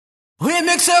We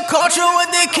mix our culture with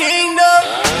the kingdom.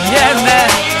 Yeah, man.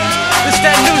 This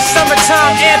that new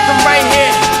summertime anthem right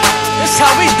here. This how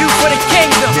we do for the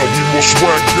kingdom. Now we must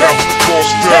swag down, boss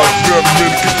down, get a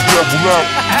minute, get the devil out.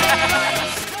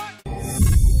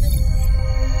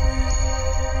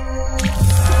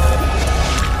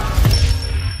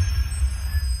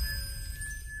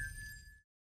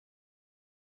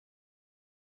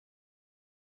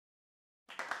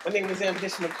 My name is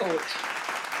Ambition of Poet.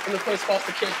 I'm the first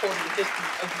foster care poet in the history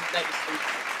of the United States.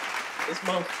 This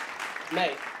month,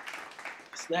 May,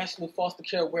 it's National Foster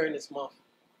Care Awareness Month.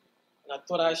 And I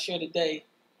thought I'd share today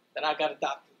that I got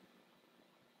adopted.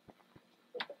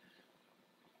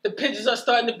 The pigeons are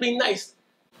starting to be nice.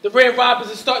 The red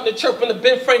robins are starting to chirp on the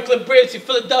Ben Franklin Bridge in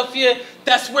Philadelphia.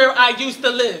 That's where I used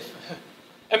to live.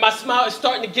 And my smile is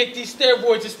starting to get these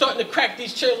steroids. It's starting to crack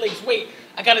these chair legs. Wait,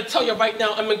 I gotta tell you right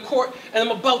now, I'm in court and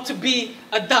I'm about to be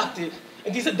adopted.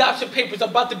 And these adoption papers are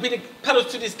about to be the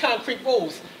pedals to these concrete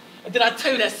rolls. And did I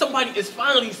tell you that somebody is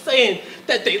finally saying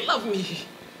that they love me?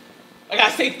 I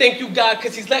gotta say thank you, God,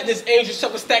 because he's letting his angel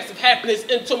shovel stacks of happiness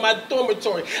into my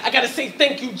dormitory. I gotta say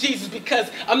thank you, Jesus, because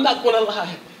I'm not gonna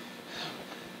lie.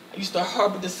 I used to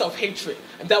harbor the self-hatred,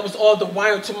 and that was all the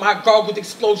wire to my gargled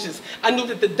explosions. I knew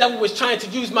that the devil was trying to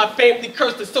use my family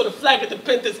curse to sew the flag of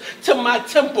dependence to my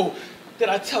temple. Did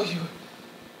I tell you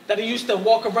that I used to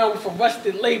walk around with a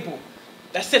rusted label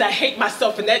that said I hate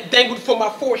myself and that dangled from my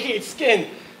forehead skin?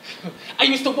 I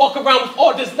used to walk around with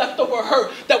all this leftover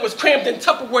hurt that was crammed in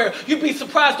Tupperware. You'd be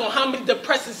surprised on how many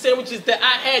depressing sandwiches that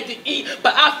I had to eat,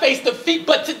 but I faced defeat.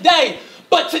 But today,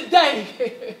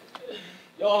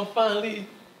 yo, I'm finally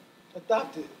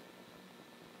adopted.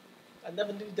 I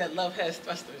never knew that love has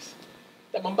thrusters,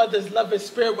 that my mother's loving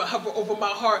spirit would hover over my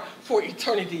heart for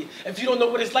eternity. If you don't know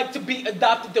what it's like to be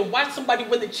adopted, then watch somebody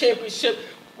win the championship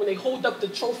when they hold up the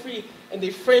trophy and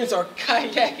their friends are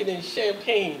kayaking in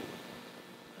champagne.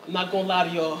 I'm not gonna lie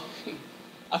to y'all.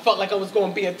 I felt like I was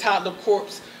gonna be a toddler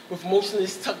corpse with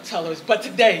motionless tuck tellers. But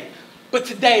today,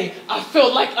 I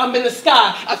feel like I'm in the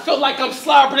sky. I feel like I'm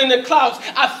slobbering in the clouds.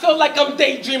 I feel like I'm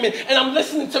daydreaming and I'm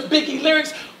listening to Biggie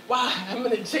lyrics while I'm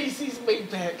in a Jay-Z's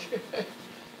Maybach.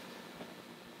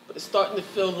 But it's starting to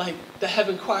feel like the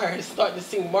heaven choir is starting to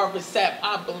sing Marvin Sapp,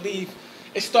 I believe.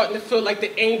 It's starting to feel like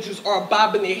the angels are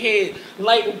bobbing their head,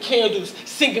 lighting candles,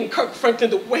 singing Kirk Franklin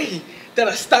the way that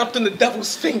I stomped on the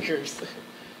devil's fingers.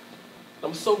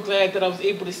 I'm so glad that I was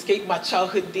able to escape my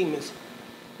childhood demons,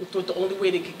 who thought the only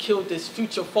way they could kill this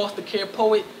future foster care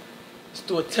poet was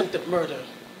through attempted murder.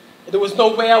 And there was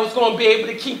no way I was going to be able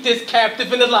to keep this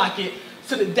captive in the locket.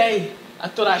 So today, I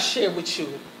thought I'd share with you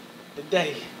the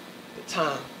day, the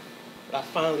time that I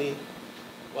finally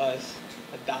was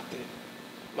adopted.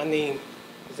 My name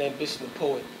is Ambition the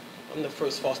Poet. I'm the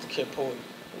first foster care poet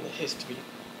in the history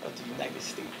of the United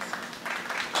States.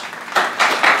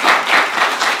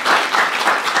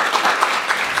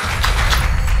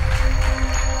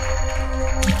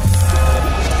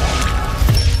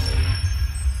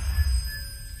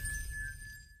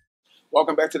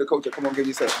 Welcome back to the culture. Come on, give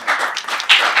yourself a hand.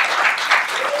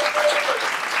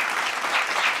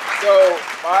 So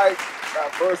my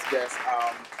first guest,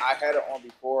 I had her on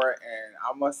before, and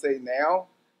I must say now,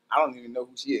 I don't even know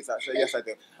who she is. I say yes, I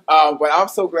do. But I'm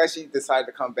so glad she decided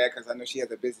to come back because I know she has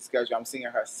a busy schedule. I'm seeing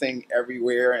her sing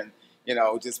everywhere, and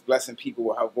just blessing people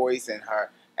with her voice and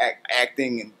her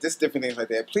acting and just different things like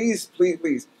that. Please, please,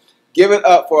 please, give it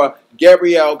up for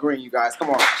Gabrielle Greene, you guys. Come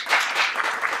on.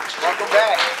 Welcome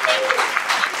back.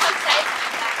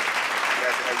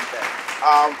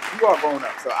 You are grown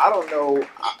up, so I don't know.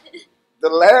 The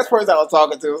last person I was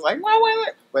talking to was like,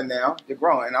 wait. But now you're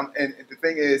grown, and the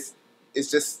thing is, it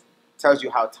just tells you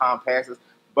how time passes.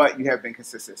 But you have been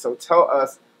consistent. So tell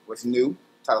us what's new.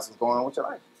 Tell us what's going on with your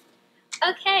life.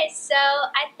 Okay, so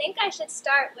I think I should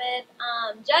start with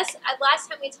just last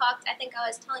time we talked. I think I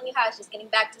was telling you how I was just getting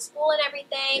back to school and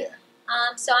everything. Yeah.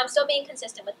 So I'm still being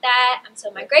consistent with that.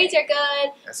 So my grades are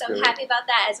good. That's I'm good. happy about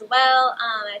that as well.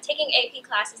 I'm taking AP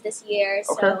classes this year,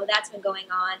 so Okay. that's been going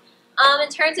on. In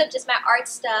terms of just my art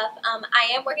stuff,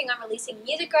 I am working on releasing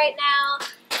music right now.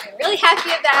 I'm really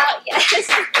happy about. Yes.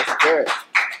 That's good.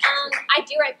 I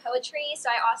do write poetry, so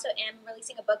I also am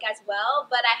releasing a book as well.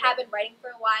 But I have been writing for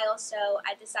a while, so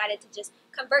I decided to just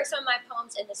convert some of my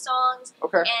poems into songs.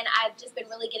 Okay. And I've just been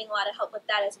really getting a lot of help with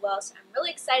that as well. So I'm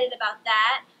really excited about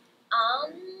that.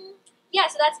 Yeah,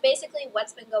 so that's basically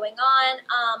what's been going on.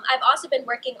 I've also been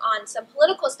working on some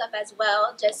political stuff as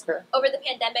well. Just over the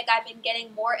pandemic, I've been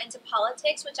getting more into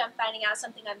politics, which I'm finding out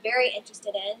something I'm very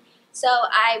interested in. So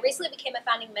I recently became a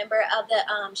founding member of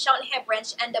the Cheltenham Branch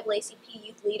NAACP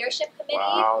Youth Leadership Committee.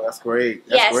 Wow, that's great.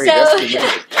 That's Yeah, great. so That's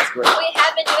commendable. That's great. we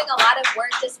have been doing a lot of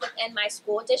work just within my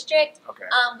school district. Okay.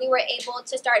 We were able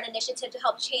to start an initiative to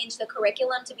help change the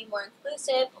curriculum to be more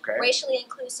inclusive, Okay. racially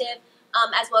inclusive,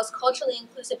 as well as culturally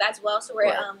inclusive as well. So we're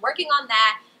Right. working on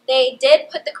that. They did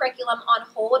put the curriculum on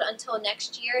hold until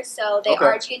next year, so they Okay.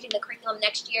 are changing the curriculum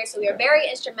next year. So we are very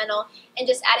instrumental in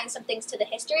just adding some things to the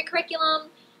history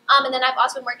curriculum. And then I've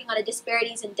also been working on a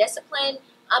disparities in discipline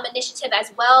initiative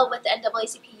as well with the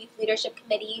NAACP Youth Leadership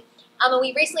Committee. And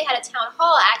we recently had a town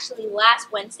hall actually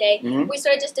last Wednesday. Mhm. We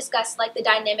sort of just discussed like the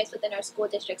dynamics within our school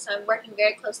district. So I'm working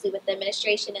very closely with the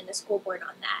administration and the school board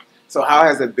on that. So how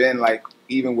has it been, like,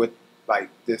 even with like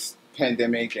this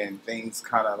pandemic and things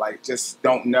kind of like just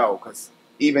don't know, because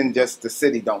even just the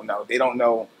city don't know. They don't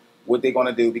know what they're going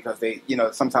to do because they, you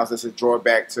know, sometimes it's a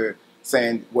drawback to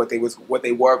saying what they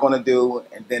were going to do,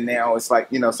 and then now it's like,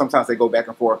 you know, sometimes they go back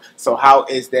and forth. So how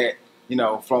is that, you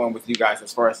know, flowing with you guys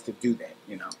as far as to do that,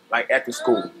 you know, like at the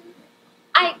school?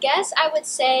 I guess I would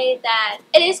say that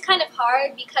it is kind of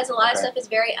hard because a lot of Okay. stuff is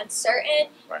very uncertain.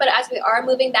 Right. But as we are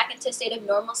moving back into a state of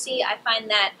normalcy, I find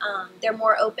that they're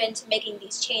more open to making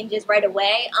these changes right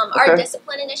away. Our Okay.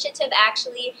 discipline initiative,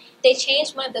 actually, they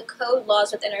changed one of the code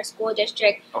laws within our school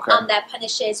district Okay. that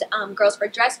punishes girls for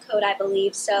dress code, I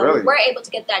believe. So Really? we're able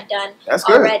to get that done That's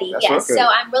good. already. That's Yes. real So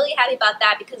good. I'm really happy about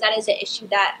that because that is an issue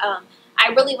that I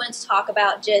really wanted to talk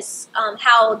about. Just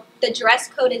how the dress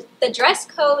code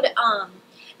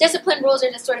discipline rules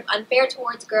are just sort of unfair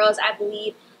towards girls, I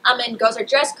believe. And girls are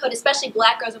dress coded, especially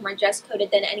black girls are more dress coded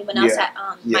than anyone else Yeah. at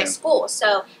my Yeah. school.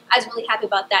 So I was really happy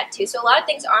about that too. So a lot of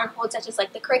things are on hold, such as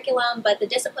like the curriculum, but the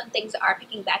discipline things are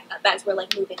picking back up as we're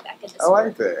like moving back into I school.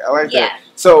 like that. I like Yeah. that.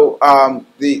 So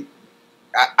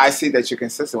I see that you're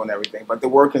consistent on everything, but the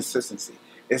word consistency,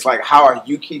 it's like, how are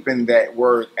you keeping that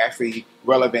word actually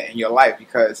relevant in your life?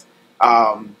 Because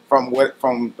from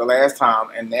the last time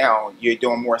and now, you're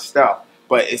doing more stuff,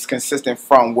 but it's consistent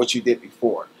from what you did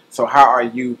before. So how are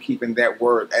you keeping that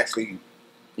word actually,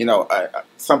 you know,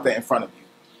 something in front of you?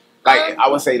 Like, I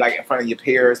would say, like, in front of your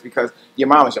peers, because your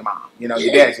mom is your mom, you know,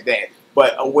 your dad is your dad.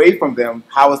 But away from them,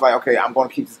 how it's like, okay, I'm going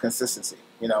to keep this consistency,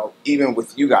 you know, even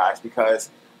with you guys, because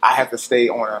I have to stay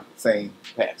on a same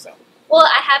path. So. Well,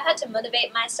 I have had to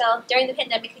motivate myself. During the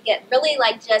pandemic, it could get really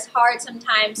like just hard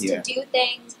sometimes Yeah. to do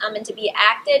things and to be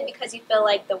active because you feel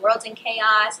like the world's in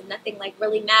chaos and nothing like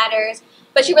really matters.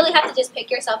 But you really have to just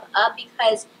pick yourself up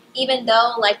because even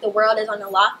though like the world is on a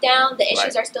lockdown, the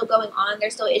issues Right. are still going on.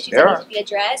 There's still issues There that are. need to be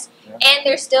addressed. Yeah. And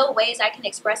there's still ways I can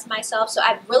express myself. So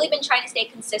I've really been trying to stay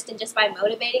consistent just by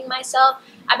motivating myself.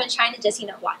 I've been trying to just, you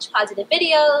know, watch positive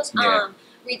videos, Yeah.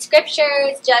 read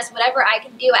scriptures, just whatever I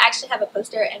can do. I actually have a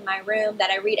poster in my room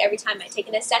that I read every time I take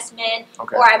an assessment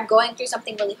Okay. or I'm going through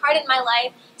something really hard in my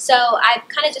life. So I've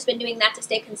kind of just been doing that to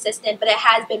stay consistent, but it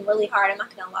has been really hard, I'm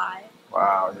not going to lie.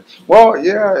 Wow. Well,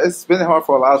 yeah, it's been hard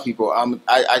for a lot of people.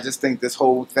 I just think this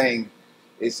whole thing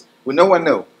is, well, no one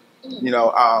knew, Mhm. you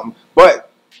know, but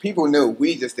people knew.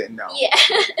 We just didn't know. Yeah.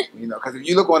 You know, because if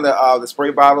you look on the spray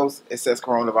bottles, it says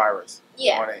coronavirus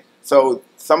Yeah. on it. So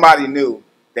somebody knew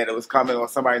that it was coming, or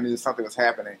somebody knew something was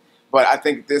happening. But I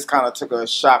think this kind of took a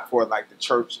shock for like the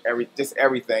church,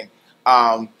 everything.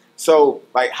 So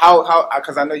like how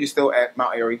because I know you're still at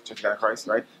Mount Airy Church of God in Christ,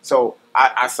 right? So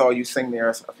I saw you sing there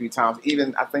a few times,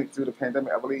 even I think through the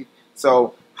pandemic, I believe.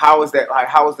 So how is that? Like,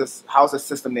 how's the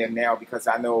system there now? Because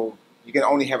I know you can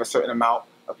only have a certain amount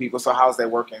of people. So how's that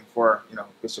working for, you know,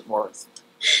 Bishop Morris?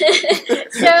 So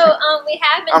we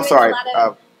have been I'm doing sorry, a lot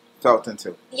of Felton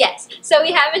too. yes. So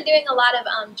we have been doing a lot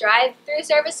of drive-through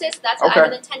services. That's what Okay. I've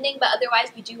been attending, but otherwise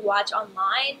we do watch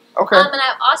online. Okay. And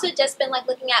I've also just been like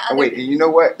looking at And other. wait, and you know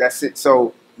what? That's it.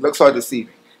 So looks are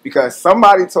deceiving, because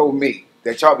somebody told me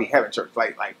that y'all be having church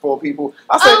like 4 people.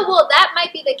 I said, Oh well, that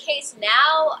might be the case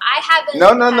now. I haven't.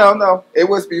 no. It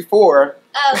was before.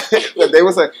 Oh. But they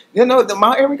was like, you know, the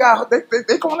Mount Airy guy,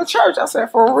 they going to church. I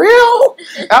said, for real?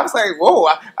 I was like, whoa,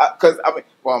 because I mean,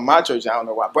 well, my church, I don't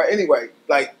know why, but anyway,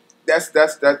 like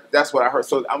that's what I heard.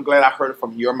 So I'm glad I heard it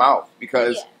from your mouth,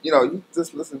 because Yeah. you know, you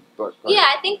just listen. But Yeah,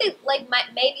 I think they like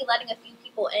maybe letting a few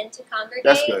people in to congregate.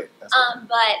 that's good. That's good.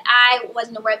 But I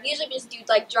wasn't aware. We usually just do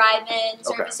like drive-in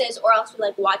services, or else we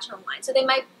like watch online. So they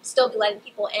might still be letting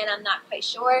people in. I'm not quite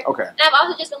sure. Okay. And I've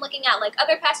also just been looking at like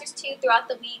other pastors too throughout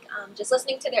the week, just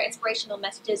listening to their inspirational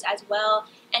messages as well,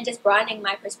 and just broadening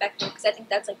my perspective because I think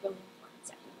that's like really important.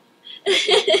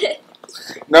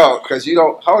 So. No, because you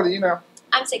don't. How old are you now?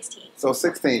 I'm 16. So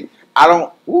 16. I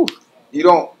don't. Ooh, you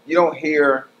don't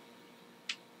hear.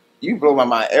 You blow my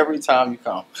mind every time you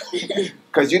come,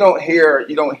 because you don't hear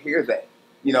that.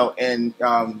 you know, and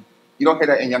you don't hear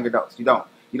that in young adults. You don't.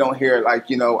 You don't hear like,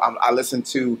 you know, I listen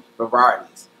to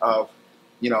varieties of,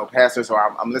 you know, pastors, or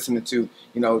I'm listening to,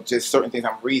 you know, just certain things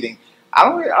I'm reading. I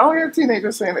don't hear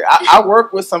teenagers saying it. I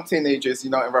work with some teenagers, you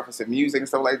know, in reference to music and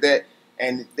stuff like that,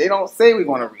 and they don't say we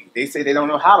want to read. They say they don't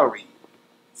know how to read.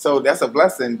 So that's a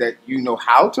blessing that you know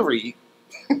how to read,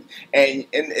 and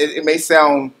it may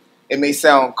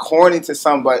sound corny to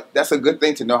some, but that's a good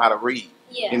thing to know how to read.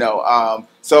 Yeah. You know,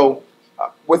 so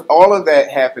with all of that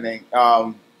happening,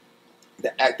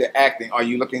 the acting, are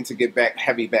you looking to get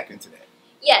heavy back into that?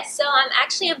 Yes, so I'm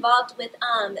actually involved with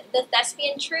the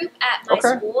thespian troupe at my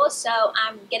school, so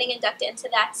I'm getting inducted into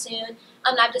that soon.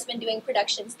 I've just been doing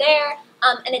productions there.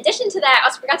 In addition to that, I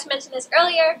also forgot to mention this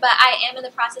earlier, but I am in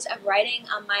the process of writing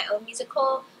my own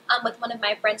musical with one of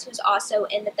my friends who's also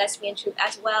in the thespian troupe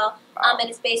as well. And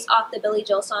it's based off the Billy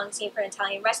Joel song, Scene for an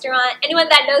Italian Restaurant. Anyone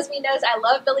that knows me knows I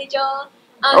love Billy Joel.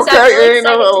 So I'm really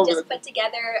excited to just put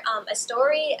together a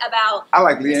story about. I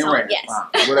like Leanne Rand. Yes.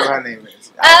 Whatever her name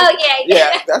is.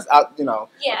 Yeah. That's you know.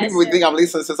 Yeah, people would think I'm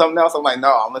listening to something else. I'm like,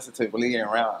 no, I'm listening to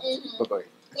Leanne Rand.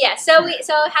 Yeah, so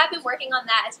have been working on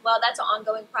that as well. That's an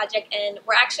ongoing project, and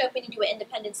we're actually hoping to do an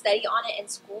independent study on it in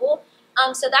school.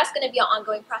 So that's going to be an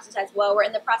ongoing process as well. We're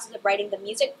in the process of writing the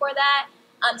music for that.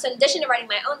 So in addition to writing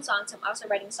my own songs, I'm also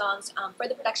writing songs for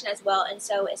the production as well, and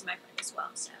so is my friend as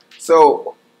well.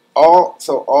 So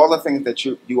all the things that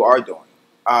you are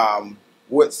doing,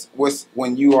 what's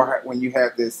when you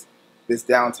have this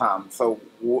downtime? So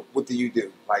what do you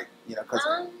do? Like, you know, because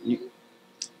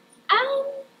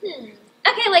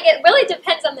okay, like it really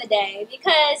depends on the day,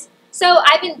 because so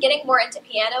I've been getting more into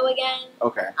piano again.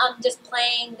 Okay. Just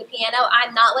playing the piano.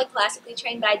 I'm not like classically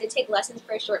trained, but I did take lessons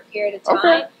for a short period of time.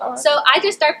 Okay. All right. So I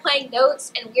just start playing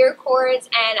notes and weird chords,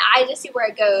 and I just see where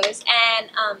it goes. And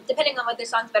depending on whether the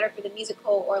song's better for the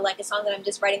musical or like a song that I'm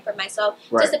just writing for myself,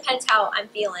 just depends how I'm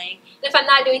feeling. And if I'm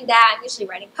not doing that, I'm usually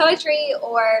writing poetry,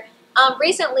 or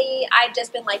recently I've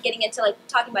just been like getting into like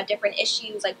talking about different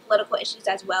issues, like political issues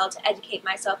as well, to educate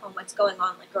myself on what's going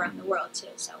on like around the world too.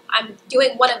 So I'm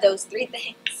doing one of those three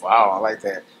things. Wow, I like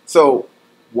that. So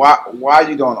why are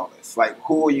you doing all this? Like,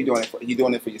 who are you doing it for? Are you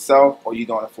doing it for yourself, or are you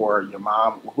doing it for your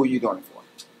mom? Who are you doing it for?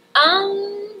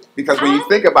 Because when you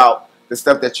think about the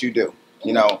stuff that you do,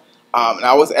 you know, and I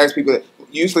always ask people that,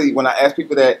 usually when I ask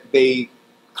people that, they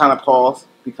kind of pause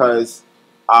because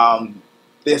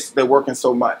they're working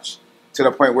so much to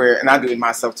the point where, and I do it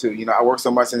myself too, you know, I work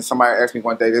so much, and somebody asked me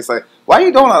one day, they're like, why are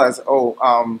you doing all this?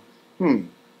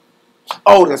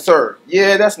 Oh, to serve.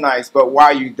 Yeah, that's nice, but why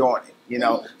are you doing it? You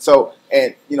know, so,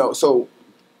 and, you know, so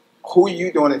who are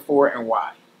you doing it for and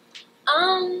why?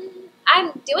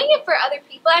 I'm doing it for other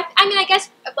people. I mean, I guess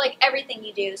like everything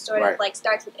you do sort of like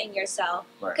starts within yourself,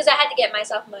 because I had to get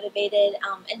myself motivated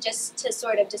and just to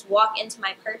sort of just walk into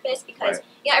my purpose, because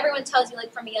you know, everyone tells you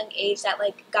like from a young age that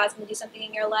like God's gonna do something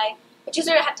in your life, but you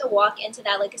sort of have to walk into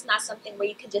that. Like, it's not something where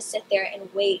you can just sit there and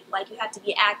wait. Like, you have to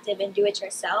be active and do it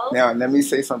yourself. Now, let me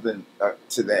say something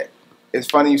to that. It's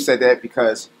funny you said that,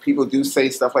 because people do say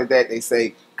stuff like that. They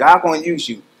say God gonna use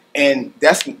you. And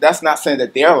that's not saying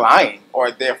that they're lying or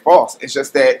they're false. It's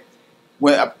just that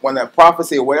when a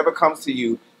prophecy or whatever comes to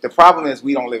you, the problem is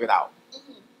we don't live it out.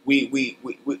 We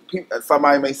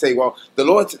somebody may say, well, the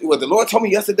Lord told me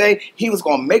yesterday He was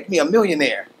going to make me a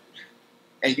millionaire.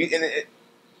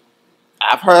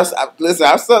 I've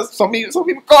saw some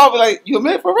people call me like, you a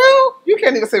man for real? You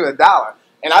can't even say $1.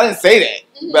 And I didn't say that,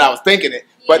 but I was thinking it.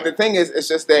 Yeah. But the thing is, it's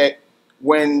just that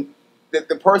when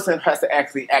the person has to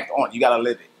actually act on it, you got to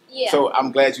live it. Yeah. So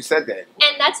I'm glad you said that.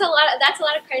 And that's a lot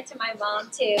of credit to my mom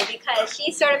too, because she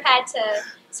sort of had to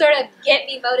sort of get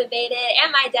me motivated,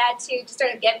 and my dad too, to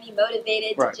sort of get me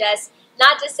motivated to just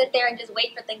not just sit there and just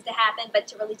wait for things to happen, but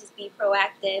to really just be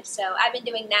proactive. So I've been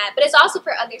doing that, but it's also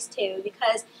for others too,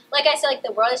 because like I said, like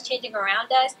the world is changing around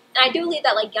us, and I do believe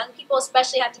that like young people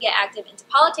especially have to get active into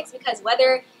politics, because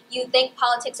whether you think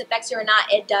politics affects you or not,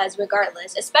 it does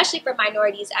regardless, especially for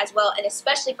minorities as well, and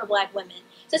especially for Black women.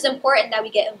 So it's important that we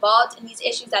get involved in these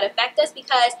issues that affect us,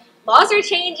 because laws are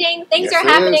changing, things are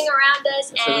happening around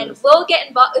us, and we'll get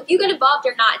involved. If you get involved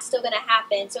or not, it's still going to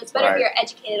happen. So it's better if you're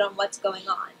educated on what's going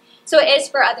on. So it is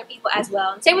for other people as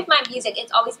well. And same with my music.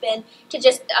 It's always been to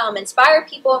just inspire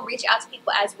people and reach out to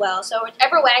people as well. So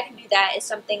whichever way I can do that is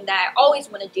something that I always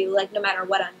want to do, like no matter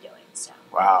what I'm doing. So.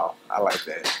 Wow, I like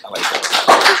that.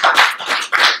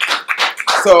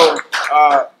 So,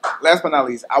 last but not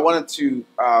least, I wanted to,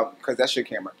 because that's your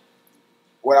camera.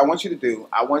 What I want you to do,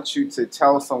 I want you to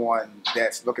tell someone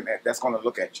that's going to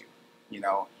look at you, you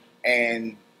know,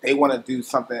 and they want to do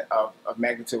something of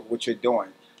magnitude of what you're doing.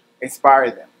 Inspire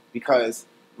them, because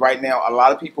right now a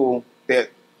lot of people, that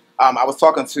I was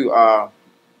talking to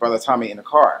Brother Tommy in the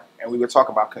car, and we were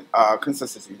talking about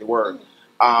consistency, the word.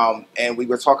 And we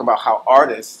were talking about how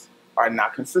artists are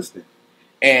not consistent.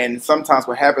 And sometimes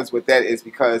what happens with that is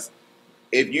because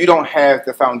if you don't have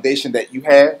the foundation that you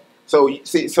have, so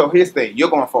here's the thing, you're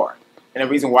going far. And the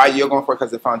reason why you're going far is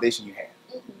because of the foundation you have.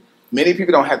 Many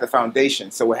people don't have the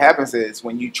foundation. So what happens is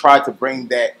when you try to bring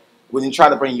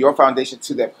your foundation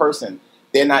to that person,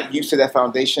 they're not used to that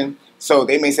foundation. So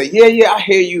they may say, yeah, I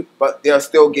hear you, but they'll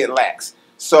still get lax.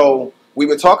 So we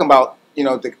were talking about,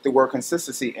 the word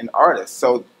consistency in artists.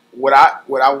 So what I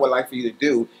would like for you to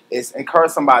do is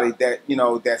encourage somebody that,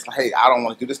 that's like, hey, I don't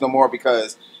want to do this no more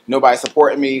because nobody's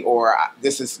supporting me, or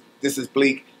this is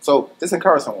bleak. So just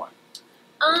encourage someone.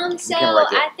 So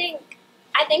I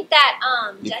think that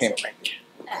you Justin, can't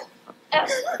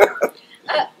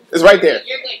it's right there.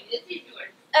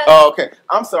 Oh, okay.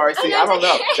 I'm sorry. See, I don't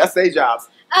know. That's their jobs.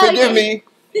 Forgive me.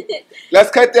 Let's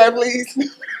cut that, please.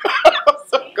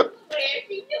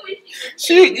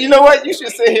 You know what? You should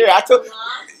sit here. I told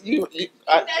you.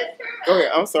 Go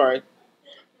ahead. I'm sorry.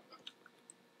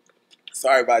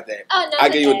 Sorry about that. Oh, no, I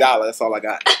give you $1. That's all I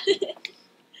got.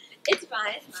 It's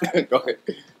fine. Go ahead.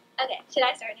 Okay. Should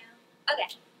I start now?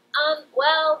 Okay.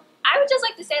 Well, I would just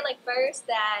like to say, first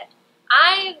that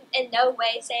I'm in no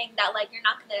way saying that, you're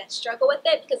not going to struggle with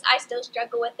it, because I still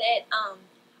struggle with it.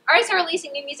 Artists are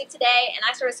releasing new music today, and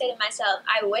I sort of say to myself,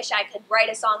 I wish I could write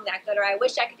a song that good, or I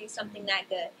wish I could do something that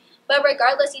good. But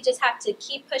regardless, you just have to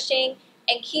keep pushing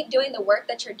and keep doing the work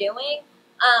that you're doing.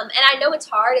 And I know it's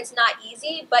hard, it's not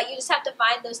easy, but you just have to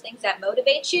find those things that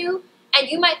motivate you. And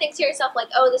you might think to yourself,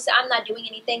 I'm not doing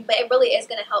anything, but it really is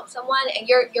going to help someone, and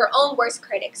you're your own worst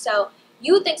critic. So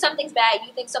you think something's bad,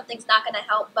 you think something's not going to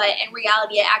help, but in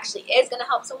reality, it actually is going to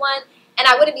help someone. And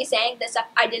I wouldn't be saying this if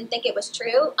I didn't think it was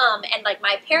true. And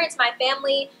my parents, my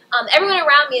family, everyone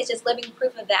around me is just living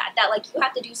proof of that you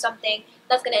have to do something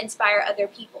that's going to inspire other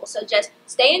people. So just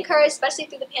stay encouraged, especially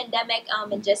through the pandemic,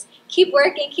 and just keep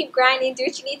working, keep grinding, do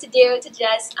what you need to do to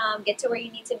just get to where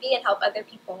you need to be and help other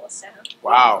people. So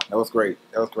wow, that was great.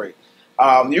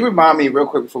 You remind me, real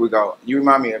quick before we go, you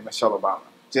remind me of Michelle Obama.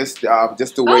 Just the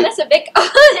way. Oh, that's a big.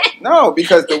 No,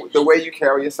 because the way you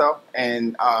carry yourself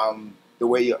and the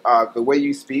way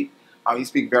you speak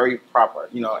very proper,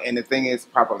 and the thing is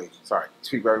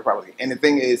speak very properly. And the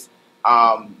thing is,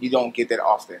 you don't get that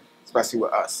often, especially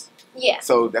with us. Yeah.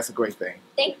 So that's a great thing.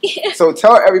 Thank you. So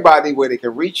tell everybody where they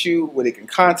can reach you, where they can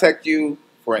contact you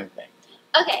for anything.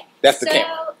 Okay. That's the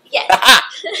camera. Yes.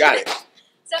 Got it.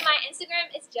 So my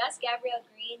Instagram is just Gabrielle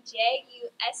Greene, JUSTGABRIELLEGREENE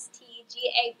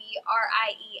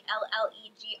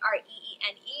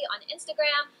on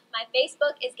Instagram. My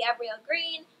Facebook is Gabrielle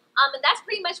Greene. And that's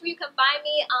pretty much where you can find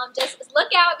me. Just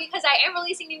look out, because I am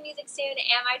releasing new music soon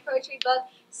and my poetry book.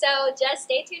 So just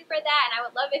stay tuned for that, and I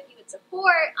would love if you would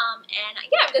support. And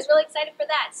yeah, I'm just really excited for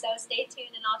that. So stay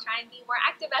tuned, and I'll try and be more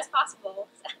active as possible.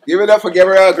 Give it up for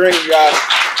Gabrielle Greene, you guys.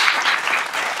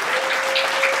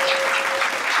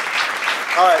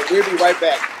 All right, we'll be right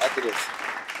back after this.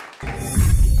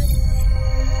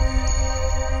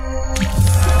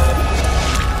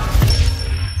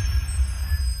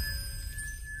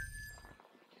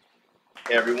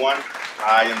 Hey everyone,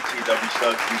 I am T.W.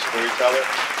 Suggs, the storyteller,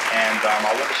 and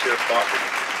I want to share a thought with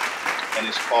you, and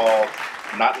it's called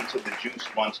 "Not Until the Juice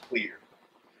Runs Clear."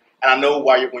 And I know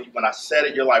why when I said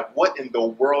it, you're like, what in the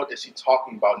world is he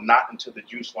talking about, not until the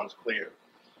juice runs clear?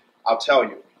 I'll tell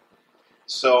you.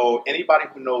 So anybody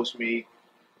who knows me,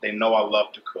 they know I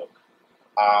love to cook.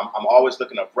 I'm always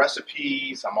looking up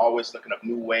recipes. I'm always looking up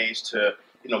new ways to,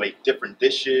 make different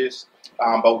dishes.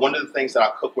 But one of the things that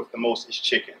I cook with the most is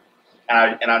chicken.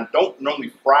 And I don't normally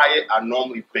fry it, I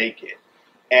normally bake it.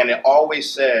 And it always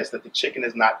says that the chicken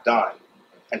is not done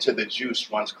until the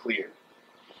juice runs clear.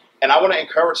 And I want to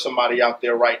encourage somebody out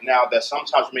there right now that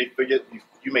sometimes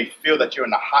you may feel that you're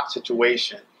in a hot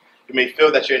situation. You may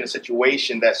feel that you're in a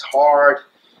situation that's hard.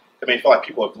 It may feel like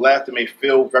people have left. It may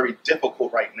feel very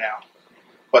difficult right now.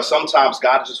 But sometimes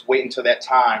God is just waiting until that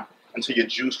time, until your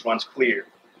juice runs clear.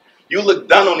 You look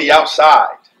done on the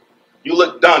outside. You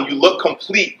look done. You look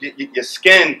complete. Your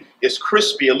skin is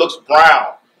crispy. It looks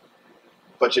brown.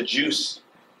 But your juice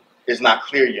is not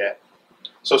clear yet.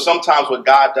 So sometimes what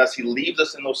God does, he leaves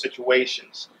us in those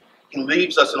situations. He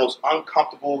leaves us in those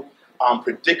uncomfortable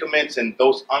predicaments and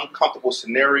those uncomfortable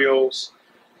scenarios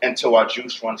until our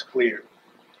juice runs clear.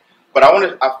 But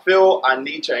I feel I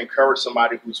need to encourage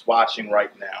somebody who's watching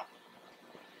right now.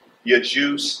 Your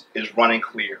juice is running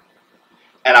clear.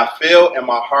 And I feel in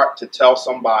my heart to tell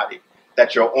somebody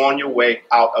that you're on your way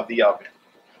out of the oven.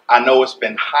 I know it's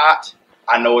been hot.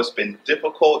 I know it's been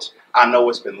difficult. I know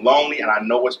it's been lonely, and I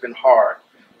know it's been hard.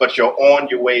 But you're on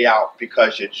your way out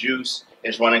because your juice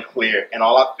is running clear. And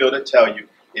all I feel to tell you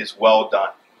is well done.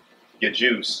 Your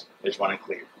juice is running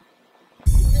clear.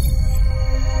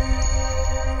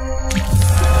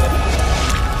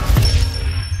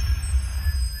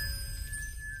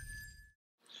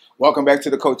 Welcome back to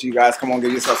the coach, you guys. Come on,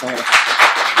 give yourself a hand.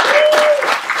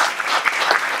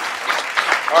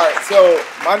 All right, so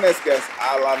my next guest,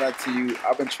 I'll allow that to you.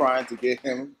 I've been trying to get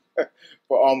him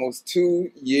for almost 2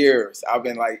 years. I've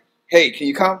been like, hey, can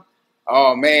you come?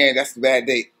 Oh, man, that's a bad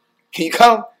date. Can you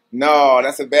come? No,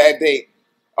 that's a bad date.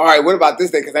 All right, what about this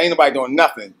day? Because ain't nobody doing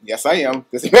nothing. Yes, I am.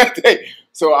 This is a bad day.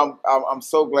 So I'm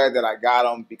so glad that I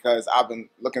got him because I've been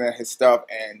looking at his stuff,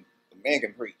 and the man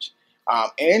can preach.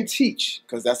 And teach,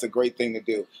 because that's a great thing to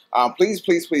do. Please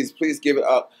give it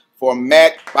up for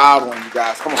Matt Boudwin, you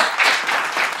guys. Come on.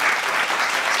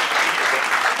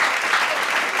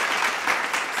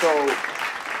 So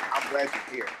I'm glad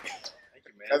you're here. Thank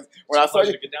you, man. When I saw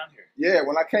you get down here. Yeah,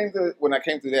 when I came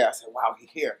to there, I said, "Wow,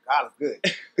 he's here. God is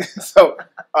good." So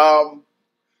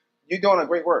you're doing a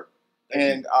great work,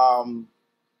 and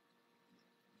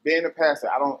being a pastor,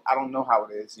 I don't know how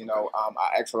it is. You know,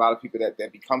 I ask a lot of people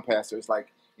that become pastors, like,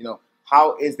 you know,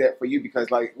 how is that for you?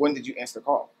 Because, like, when did you answer the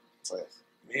call?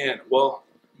 Man, well,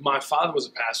 my father was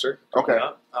a pastor growing Okay.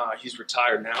 up. He's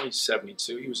retired now. He's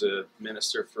 72. He was a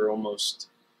minister for almost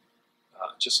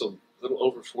just a little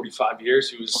over 45 years.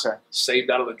 He was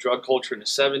saved out of the drug culture in the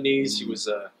 70s. He was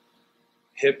a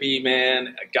hippie,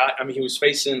 man. A guy. I mean, he was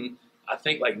facing, I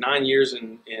think, like 9 years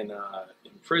in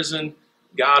prison.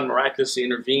 God miraculously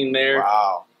intervened there.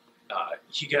 Wow.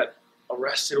 He got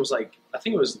arrested. It was like, I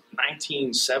think it was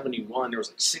 1971. There was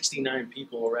like 69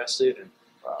 people arrested, and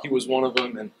he was one of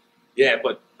them. And yeah,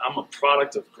 but I'm a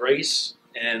product of grace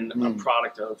and a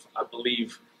product of, I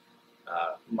believe,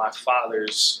 my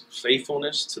father's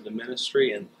faithfulness to the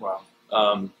ministry. And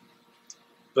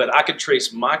but I could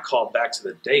trace my call back to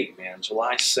the date, man.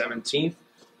 July 17th,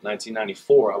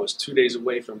 1994. I was 2 days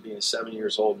away from being 7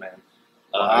 years old, man.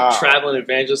 A traveling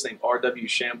evangelist named R.W.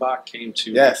 Shambach came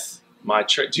to my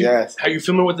church. Are you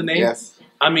familiar with the name? Yes.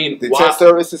 I mean, the church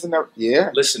services and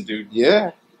yeah. Listen, dude.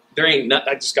 Yeah. There ain't nothing.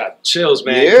 I just got chills,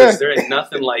 man. Because there ain't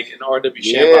nothing like an R.W.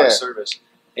 Shambach service.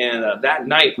 And that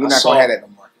night, we're not gonna have that no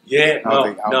more. Yeah,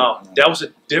 no. That was a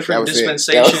different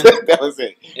dispensation. That was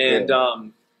it. And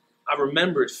I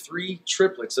remembered 3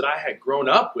 triplets that I had grown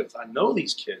up with. I know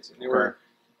these kids, and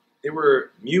they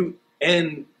were mute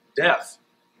and deaf.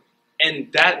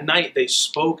 And that night they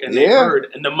spoke and they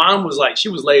heard. And the mom was like, she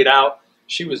was laid out.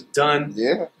 She was done.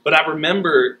 Yeah. But I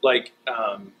remember like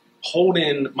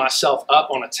holding myself up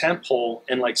on a tent pole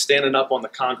and like standing up on the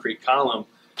concrete column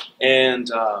and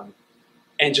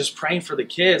just praying for the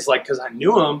kids, like, because I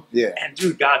knew them. Yeah. And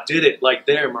dude, God did it. Like,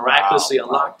 they miraculously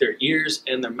unlocked their ears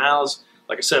and their mouths.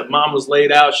 Like I said, mom was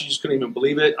laid out. She just couldn't even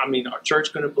believe it. I mean, our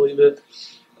church couldn't believe it.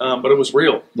 But it was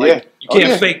real. Like, you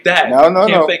can't fake that. No,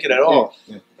 you can't fake it at all.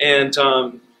 Yeah. And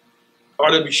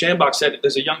R.W. Shambach said,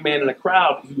 there's a young man in the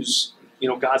crowd who's, you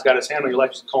know, God's got his hand on your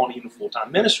life. He's calling you into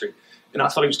full-time ministry. And I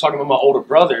thought he was talking about my older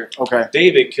brother,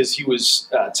 David, because he was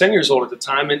 10 years old at the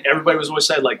time. And everybody was always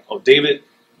saying, like, oh, David,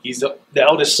 he's the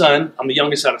eldest son. I'm the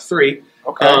youngest out of 3.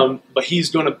 But he's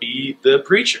going to be the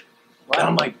preacher. Wow. And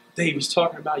I'm like, Dave, he's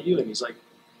talking about you. And he's like,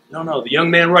 no, the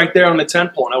young man right there on the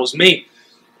tent pole. And that was me.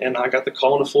 And I got the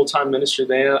call into full-time ministry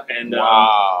there, and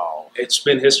it's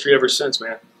been history ever since,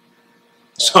 man.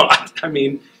 So, I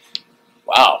mean,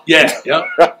 wow. Yeah,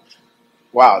 yep.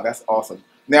 Wow, that's awesome.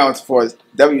 Now it's for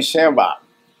W. Shambach.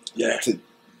 Yeah.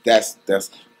 That's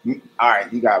all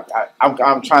right. You got.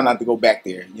 I'm trying not to go back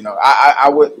there. You know, I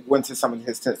went to some of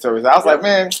his tent services. I was like,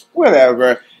 man,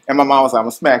 whatever. And my mom was like, I'm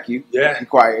gonna smack you. Yeah. Be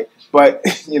quiet. But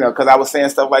you know, because I was saying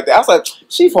stuff like that. I was like,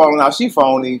 she falling out. She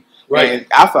phony. Right. And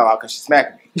I fell out because she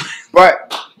smacked me.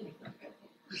 But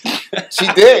she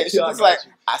did. She was like,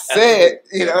 I said,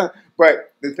 you know.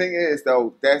 But the thing is,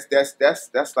 though, that's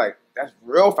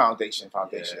real foundation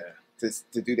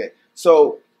to do that.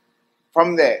 So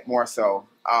from that, more so,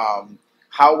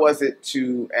 how was it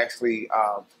to actually?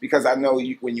 Because I know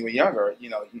when you were younger, you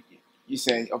know, you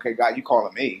saying, okay, God, you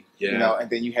calling me, you know, and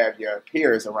then you have your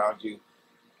peers around you,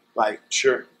 like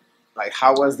like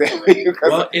how was that for you?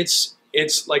 Well,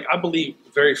 it's like, I believe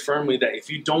very firmly that if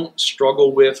you don't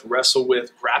struggle with, wrestle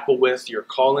with, grapple with your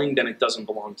calling, then it doesn't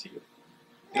belong to you.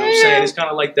 You know what I'm saying? It's kind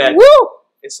of like that. Woo!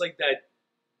 It's like that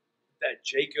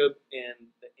Jacob and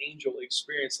the angel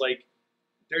experience. Like,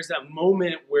 there's that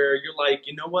moment where you're like,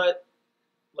 you know what?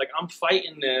 Like, I'm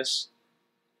fighting this.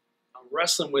 I'm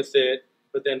wrestling with it.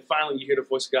 But then finally you hear the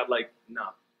voice of God like, no,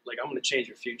 like, I'm going to change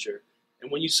your future.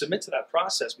 And when you submit to that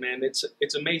process, man,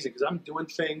 it's amazing because I'm doing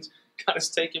things. God is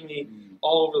taking me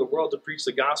all over the world to preach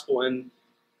the gospel, and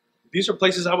these are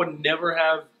places I would never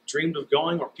have dreamed of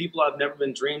going, or people I've never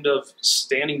been dreamed of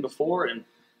standing before, and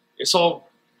it's all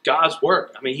God's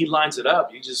work. I mean, He lines it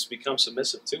up. You just become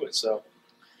submissive to it.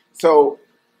 So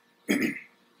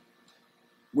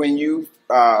when you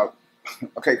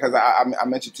okay, because I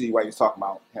mentioned to you while you were talking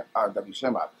about W.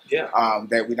 Shema,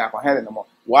 that we're not going to have it no more.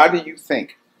 Why do you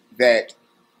think that,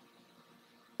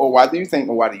 or why do you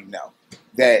know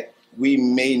that we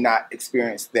may not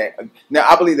experience that? Now,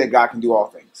 I believe that God can do all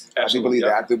things. Absolutely, I do believe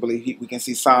that. I do believe we can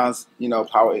see signs,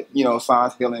 power,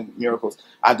 signs, healing, miracles.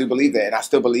 I do believe that, and I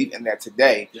still believe in that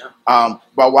today. Yeah.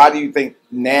 But why do you think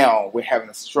now we're having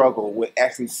a struggle with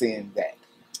actually seeing that?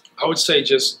 I would say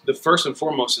just the first and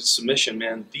foremost is submission,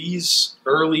 man. These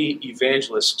early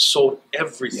evangelists sold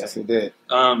everything. Yes, they did.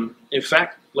 In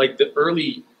fact, like the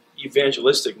early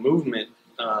evangelistic movement,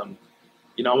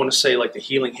 I want to say like the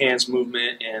Healing Hands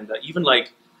movement, and even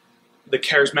like the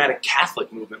charismatic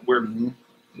Catholic movement, where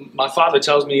my father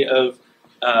tells me of,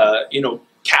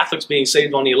 Catholics being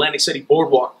saved on the Atlantic City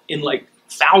boardwalk, in like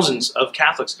thousands of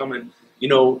Catholics coming,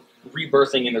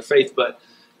 rebirthing in their faith. But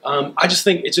I just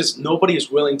think it's just nobody is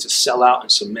willing to sell out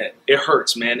and submit. It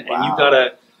hurts, man. Wow. And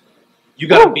you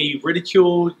gotta be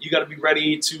ridiculed. You gotta be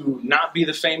ready to not be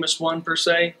the famous one per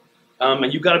se.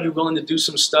 And you gotta be willing to do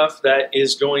some stuff that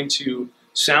is going to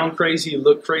sound crazy,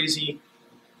 look crazy.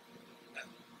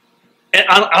 And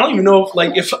I don't even know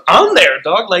if I'm there,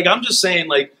 dog. Like, I'm just saying,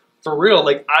 like, for real,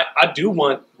 like, I do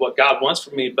want what God wants for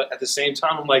me, but at the same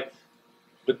time, I'm like,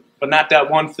 but not that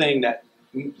one thing that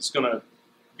is gonna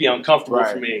be uncomfortable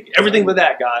for me. Everything but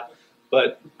that, God.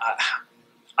 But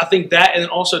I think that, and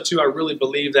also too, I really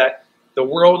believe that the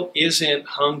world isn't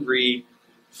hungry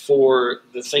for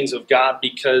the things of God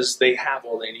because they have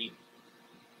all they need.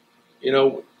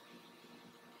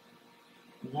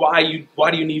 Why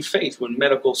do you need faith when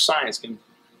medical science can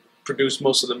produce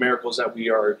most of the miracles that we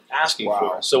are asking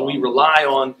for? So we rely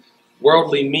on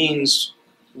worldly means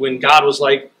when God was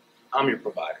like, I'm your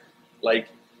provider. Like,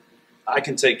 I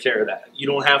can take care of that. You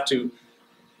don't have to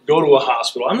go to a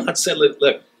hospital. I'm not saying,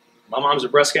 look, my mom's a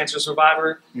breast cancer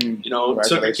survivor,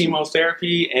 took her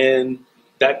chemotherapy, and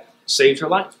that saved her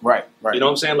life. Right. You know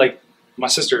what I'm saying? Like, my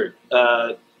sister,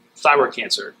 thyroid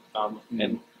cancer,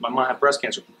 and my mom had breast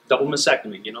cancer, double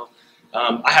mastectomy,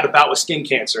 I had a bout with skin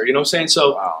cancer, you know what I'm saying?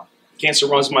 So cancer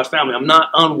runs in my family. I'm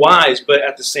not unwise, but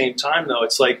at the same time, though,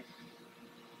 it's like,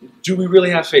 do we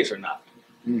really have faith or not?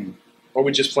 Or are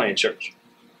we just playing church?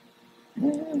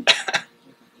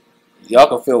 Y'all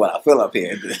can feel what I feel up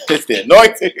here. It's the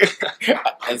anointing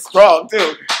and strong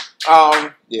too.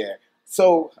 Yeah.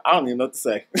 So I don't even know what to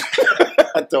say.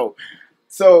 I don't.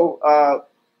 So,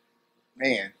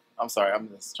 man, I'm sorry. I'm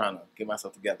just trying to get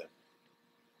myself together.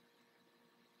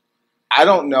 I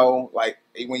don't know. Like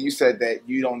when you said that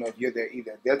you don't know if you're there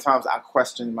either. There are times I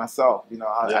question myself.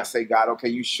 I say, God, okay,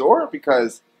 you sure?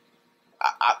 Because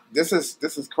this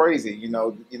is crazy.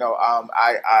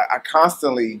 I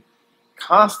constantly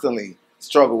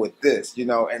struggle with this,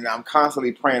 and I'm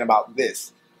constantly praying about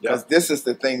this because this is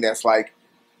the thing that's like,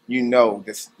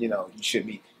 this, you should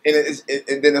be, and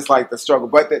then it's like the struggle.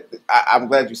 But I'm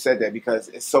glad you said that because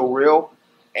it's so real,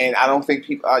 and I don't think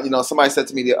people, somebody said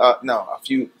to me, a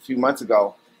few months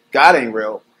ago, God ain't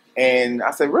real. And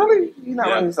I said, really?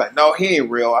 And he's like, no, he ain't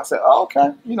real. I said, oh,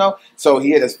 okay. So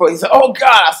he hit his foot. He said, oh,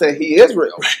 God. I said, he is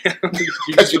real.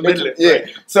 You just admitted it. Yeah.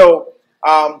 Right. So,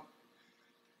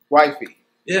 wifey.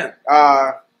 Yeah.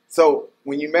 So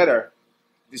when you met her,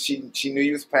 did she knew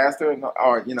you was a pastor,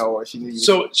 or she knew you?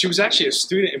 So she was actually a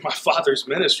student in my father's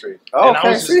ministry. Oh, and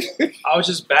okay. I was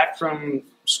just back from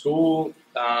school,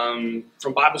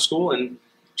 from Bible school, and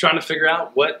trying to figure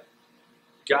out what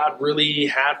God really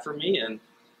had for me. And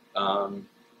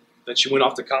then she went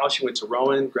off to college. She went to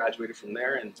Rowan, graduated from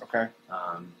there, and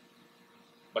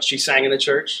but she sang in the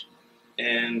church,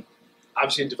 and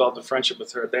obviously developed a friendship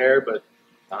with her there. But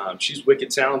she's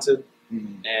wicked talented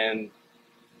and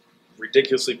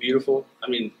ridiculously beautiful. I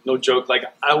mean, no joke. Like,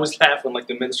 I always laugh when like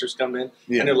the ministers come in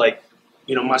and they're like,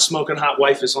 my smoking hot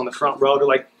wife is on the front row. They're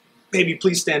like, baby,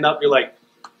 please stand up. You're like,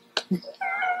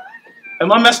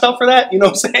 am I messed up for that? You know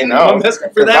what I'm saying? No, am I messed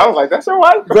up for that? I was like, that's your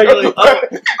wife? Right, like, oh.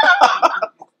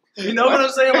 You know what I'm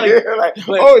saying? Like,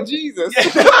 oh, Jesus.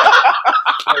 Yeah.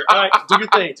 Like, all right, do your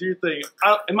thing. Do your thing.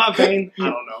 Am I vain? I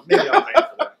don't know. Maybe I'm vain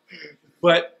for that.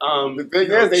 But the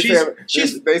thing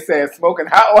is, they said smoking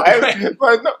hot wife. Right.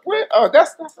 But no,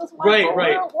 that's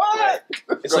right. What?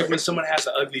 It's like when someone has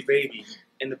an ugly baby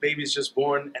and the baby's just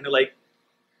born, and they're like,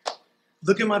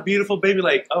 "Look at my beautiful baby."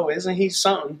 Like, oh, isn't he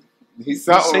something? He's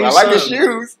something. Same I like his son.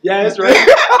 shoes. Yeah, that's right.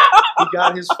 He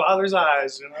got his father's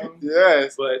eyes, you know.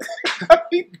 Yes. But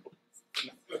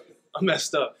I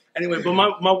messed up. Anyway, but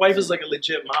my wife is like a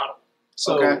legit model.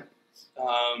 So, Okay.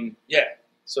 yeah.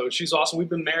 So she's awesome. We've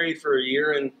been married for a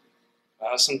year and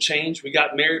some change. We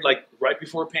got married like right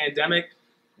before pandemic.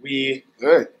 We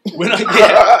Good. went on.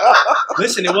 Yeah.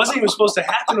 Listen, it wasn't even supposed to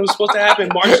happen. It was supposed to happen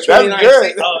March 29th.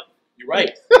 That's good. You're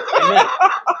right. Amen.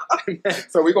 Amen.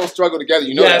 So we're gonna struggle together.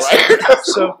 You know Yes. that, right?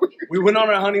 So we went on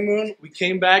our honeymoon. We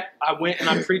came back. I went and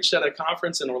I preached at a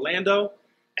conference in Orlando.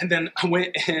 And then I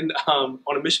went and on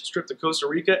a mission trip to Costa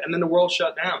Rica. And then the world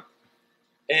shut down.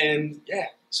 And yeah,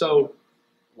 so.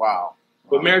 Wow.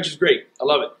 But marriage is great. I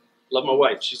love it. Love my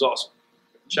wife. She's awesome.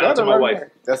 Shout out to my wife.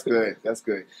 That's good. That's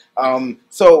good. I'm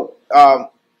sure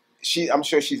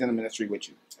she's in the ministry with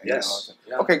you. Yes.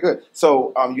 You know, okay, good.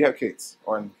 So you have kids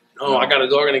or no? I got a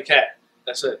dog and a cat.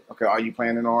 That's it. Okay. Are you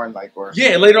planning on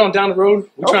Yeah, later on down the road,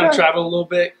 we're trying to travel a little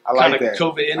bit. I like kind of that.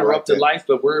 COVID interrupted life,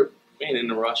 but we ain't in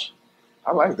a rush.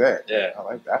 I like that. Yeah. I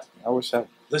like that. I wish I.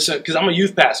 Listen, because I'm a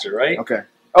youth pastor, right? Okay.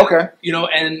 Okay. You know,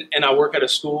 and I work at a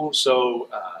school, so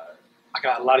I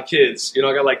got a lot of kids. You know,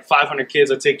 I got like 500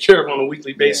 kids I take care of on a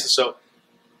weekly basis, so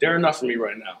they're enough for me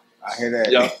right now. I hear that.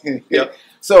 Yep. Yep.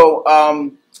 So,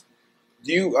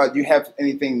 do you have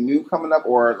anything new coming up,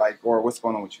 or what's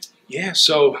going on with you? Yeah.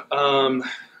 So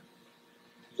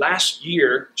last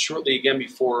year, shortly again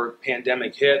before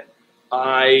pandemic hit,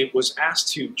 I was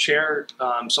asked to chair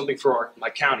something for my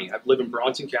county. I live in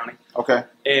Burlington County. Okay.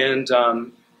 And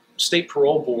state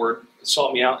parole board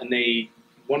sought me out, and they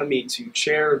wanted me to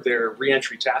chair their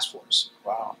reentry task force.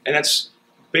 Wow. And that's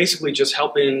basically just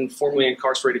helping formerly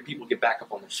incarcerated people get back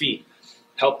up on their feet,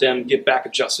 help them get back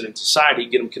adjusted in society,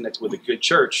 get them connected with a good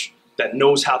church that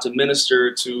knows how to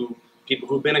minister to people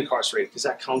who've been incarcerated, because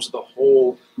that comes with a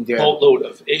whole boatload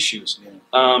of issues.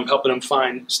 Yeah. Helping them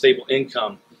find stable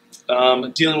income,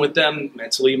 dealing with them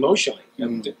mentally, emotionally.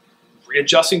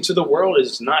 Readjusting to the world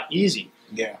is not easy.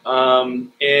 Yeah.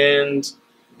 And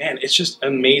man, it's just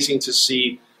amazing to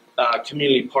see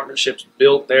community partnerships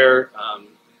built there,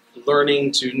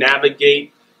 learning to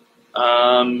navigate,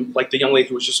 like the young lady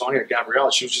who was just on here,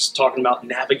 Gabrielle, she was just talking about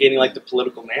navigating like the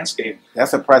political landscape.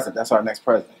 That's a president. That's our next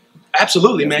president.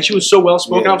 Absolutely, man. She was so well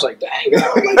spoken. I was like, dang,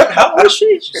 how was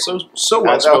she? She's so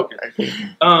well spoken.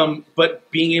 But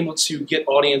being able to get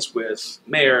audience with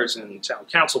mayors and town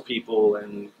council people,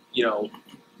 and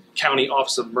county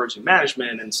office of emergency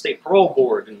management and state parole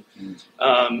board,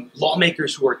 and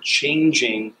lawmakers who are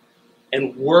changing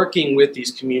and working with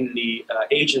these community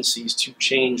agencies to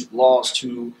change laws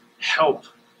to help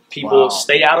people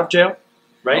stay out of jail,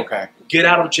 right? Okay. Get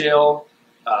Get out of jail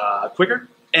quicker,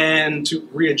 and to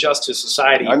readjust to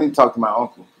society. I need to talk to my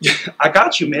uncle. I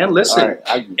got you, man. Listen,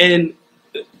 right, and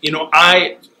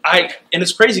I and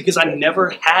it's crazy because I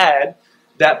never had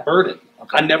that burden.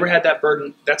 Okay. I never had that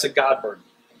burden. That's a God burden.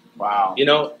 Wow.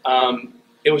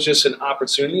 It was just an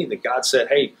opportunity that God said,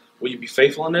 "Hey, will you be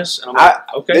faithful in this?" And I'm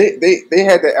like, "Okay." They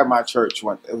had that at my church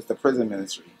once. It was the prison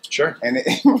ministry. Sure. And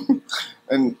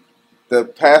and the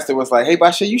pastor was like, "Hey,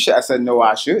 Bashir, you should." I said, "No,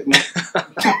 I shouldn't."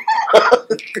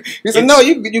 He said, "No,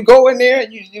 you go in there,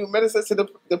 you minister to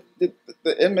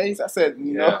the inmates." I said,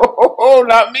 "No,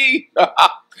 not me."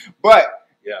 But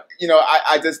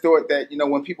I just thought that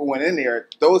when people went in there,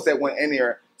 those that went in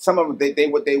there, some of them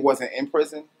they wasn't in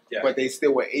prison, but they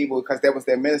still were able, because that was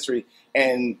their ministry.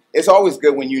 And it's always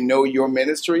good when you know your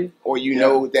ministry, or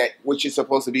know that what you're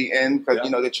supposed to be in, because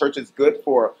the church is good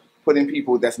for putting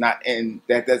people that's not in,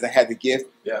 that doesn't have the gift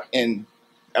in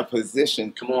a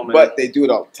position. Come on, man. But they do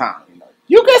it all the time.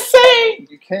 You can say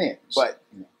you can't, but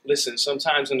listen.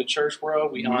 Sometimes in the church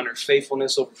world, we honor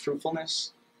faithfulness over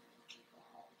fruitfulness.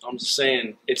 I'm just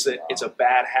saying, it's a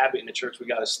bad habit in the church. We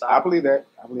got to stop. I believe that.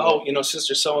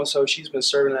 Sister so and so, she's been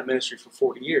serving that ministry for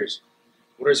 40 years.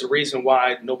 Well, there's a reason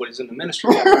why nobody's in the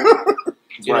ministry yet, right?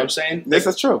 You know what I'm saying? This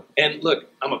is true. And look,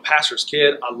 I'm a pastor's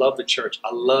kid. I love the church. I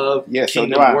love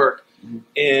kingdom work.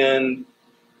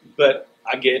 But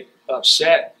I get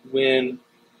upset when,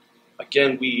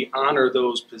 again, we honor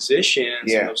those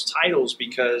positions and those titles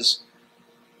because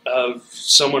of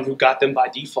someone who got them by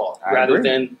default, rather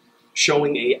than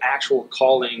showing a actual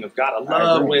calling of God. I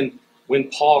love when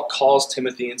Paul calls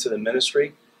Timothy into the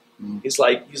ministry. He's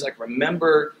like,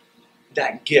 remember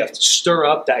that gift, stir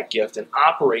up that gift, and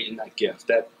operate in that gift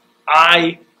that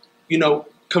I,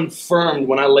 confirmed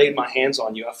when I laid my hands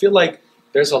on you. I feel like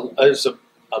there's a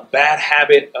bad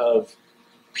habit of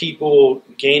people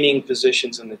gaining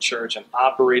positions in the church and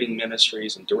operating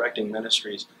ministries and directing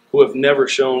ministries who have never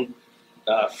shown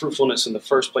fruitfulness in the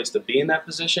first place to be in that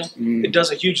position, it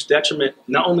does a huge detriment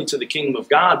not only to the kingdom of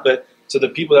God, but to the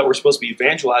people that we're supposed to be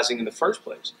evangelizing in the first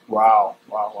place. Wow,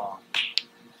 wow, wow.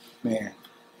 Man.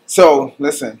 So,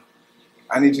 listen,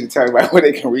 I need you to tell everybody where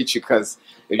they can reach you, because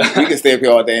we can stay up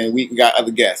here all day and we got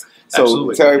other guests. So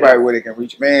Absolutely. Tell everybody where they can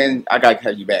reach you. Man, I got to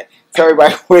have you back. Tell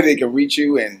everybody where they can reach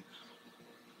you, and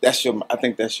I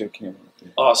think that's your camera.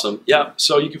 Awesome. Yeah.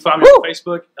 So you can find me on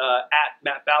Facebook at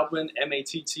Matt Boudwin,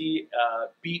 MattBoudwin.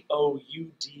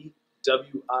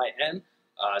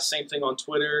 Same thing on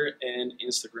Twitter and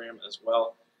Instagram as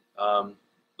well.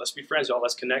 Let's be friends, y'all.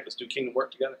 Let's connect. Let's do kingdom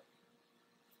work together.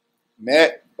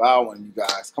 Matt Boudwin, you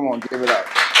guys. Come on, give it up.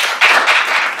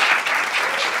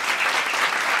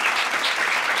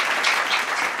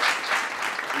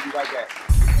 We'll be right back.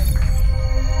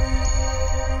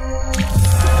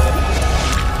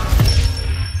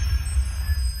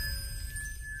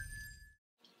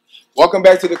 Welcome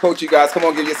back to the coach, you guys. Come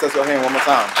on, give yourselves a hand one more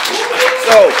time.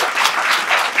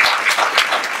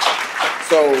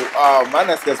 So my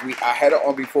next guest, I had it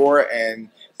on before, and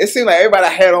it seemed like everybody I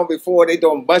had on before, they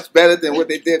doing much better than what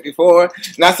they did before.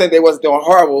 Not saying they wasn't doing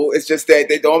horrible, it's just that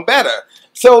they doing better.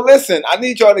 So listen, I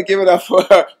need y'all to give it up for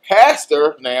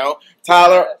Pastor now,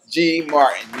 Tyler G.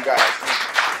 Martin. You guys.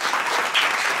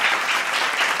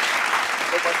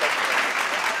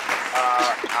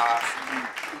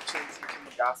 Teaching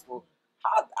the gospel.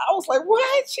 I was like,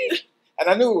 what? And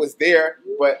I knew it was there,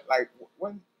 but like,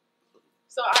 when?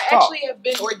 So I actually have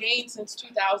been ordained since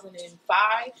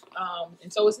 2005,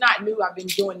 and so it's not new. I've been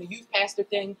doing the youth pastor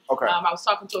thing. Okay. I was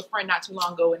talking to a friend not too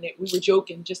long ago, and we were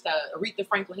joking. Just Aretha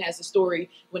Franklin has a story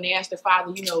when they asked her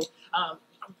father,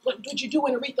 what did you do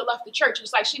when Aretha left the church?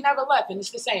 It's like she never left, and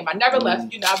it's the same. I never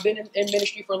left. I've been in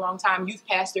ministry for a long time, youth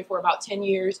pastor for about 10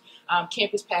 years,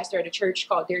 campus pastor at a church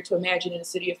called Dare to Imagine in the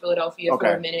city of Philadelphia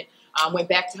for a minute. Went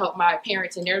back to help my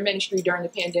parents in their ministry during the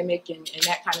pandemic and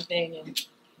that kind of thing, and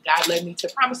God led me to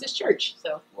Promises Church.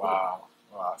 So wow.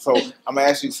 So I'm gonna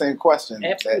ask you the same question.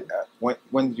 Absolutely.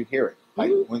 When did you hear it?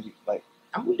 Like when did you like?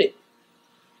 I'm with it.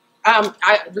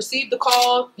 I received the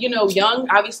call, young.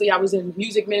 Obviously, I was in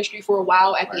music ministry for a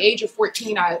while. At the age of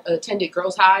 14, I attended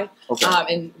Girls High,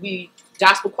 and we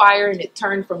gospel choir, and it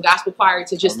turned from gospel choir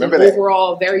to just an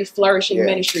overall very flourishing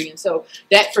ministry. And so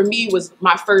that for me was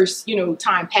my first,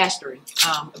 time pastoring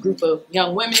a group of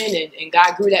young women, and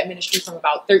God grew that ministry from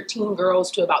about 13 girls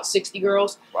to about 60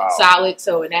 girls, solid.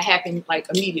 So, and that happened like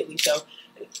immediately. So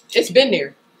it's been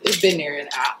there. It's been there, and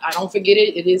I don't forget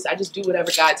it. It is. I just do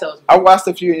whatever God tells me. I watched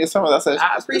a few in your summers. I said,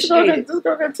 I appreciate it. This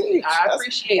girl can teach. I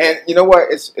appreciate it. And you know what?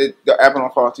 The apple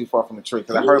don't fall too far from the tree,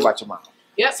 because I heard about your mom.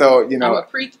 Yep. So I'm a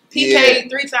PK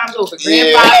 3 times over.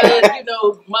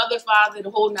 Grandfather, mother, father, the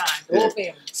whole nine, the whole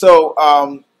family. So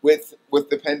with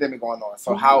the pandemic going on,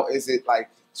 so how is it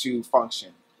like to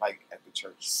function like at the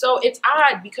church? So it's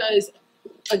odd because,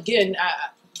 again,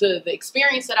 the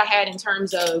experience that I had in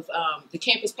terms of the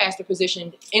campus pastor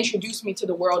position introduced me to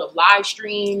the world of live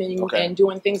streaming and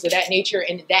doing things of that nature.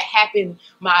 And that happened,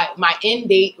 my end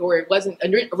date, or it wasn't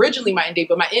originally my end date,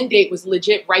 but my end date was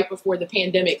legit right before the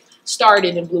pandemic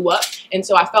started and blew up. And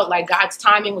so I felt like God's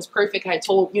timing was perfect. I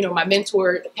told, my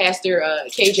mentor, Pastor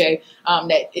KJ,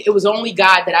 that it was only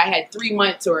God that I had 3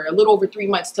 months or a little over 3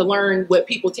 months to learn what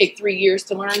people take 3 years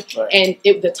to learn. And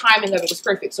the timing of it was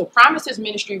perfect. So Promises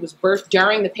Ministry was birthed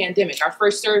during the pandemic. Our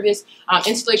first service,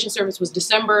 installation service, was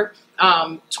December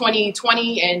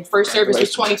 2020, and first service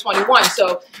was 2021.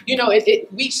 So,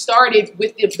 we started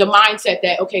with the mindset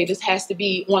that, okay, this has to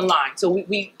be online. So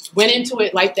we went into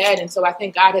it like that. And so I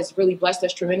think God has really blessed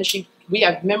us tremendously. We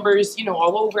have members,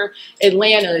 all over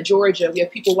Atlanta, Georgia. We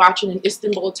have people watching in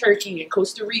Istanbul, Turkey, and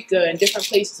Costa Rica, and different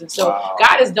places. And so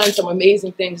God has done some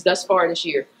amazing things thus far this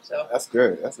year. So that's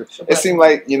good. That's good. It seemed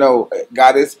like,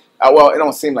 God is, well, it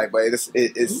don't seem like, but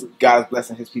it's God is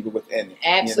blessing His people within it.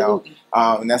 Absolutely.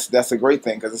 And that's a great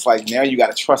thing, because it's like, now you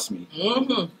got to trust me.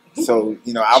 So,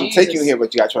 I'll take you here,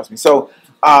 but you got to trust me. So,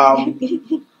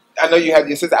 I know you had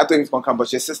your sister. I thought he was going to come,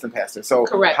 but your assistant pastor. So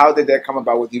correct. How did that come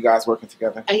about with you guys working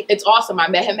together? It's awesome. I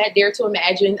met him at Dare to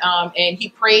Imagine, and he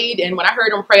prayed. And when I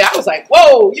heard him pray, I was like,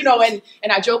 whoa,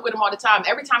 and I joke with him all the time.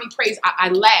 Every time he prays, I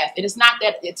laugh. And it's not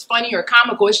that it's funny or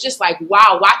comical. It's just like,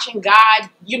 wow, watching God,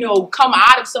 come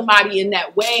out of somebody in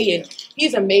that way. And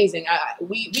he's amazing.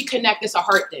 We connect. It's a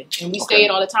heart thing. And we say it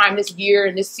all the time. This year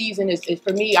and this season is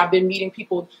for me, I've been meeting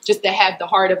people just to have the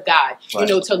heart of God,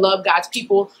 to love God's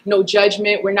people, no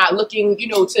judgment. We're not looking,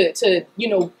 to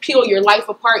peel your life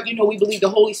apart. We believe the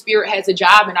Holy Spirit has a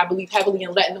job, and I believe heavily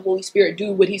in letting the Holy Spirit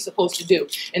do what He's supposed to do.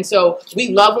 And so we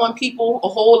love on people a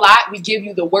whole lot. We give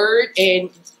you the word, and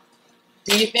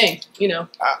do your thing, you know.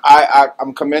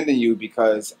 I'm commending you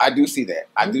because I do see that.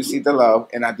 I do see the love,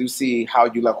 and I do see how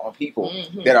you love on people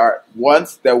that are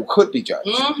ones that could be judged.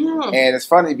 And it's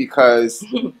funny because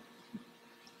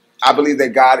I believe that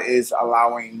God is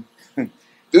allowing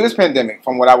through this pandemic,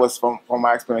 from what I was from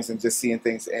my experience and just seeing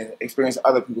things and experiencing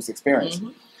other people's experience.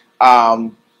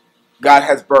 God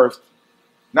has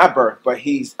not birthed, but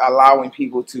He's allowing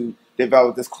people to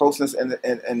develop this closeness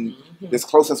and this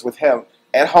closeness with Him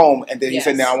at home, and then He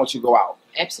said, "Now I want you to go out,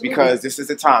 because this is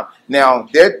the time." Now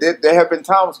there have been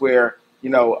times where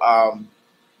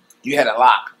you had a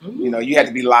lock, you had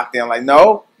to be locked in. Like,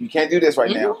 no, you can't do this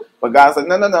right now. But God's like,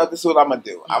 no, this is what I'm gonna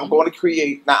do. I'm going to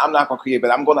create. Now I'm not going to create,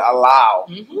 but I'm going to allow.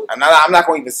 I'm not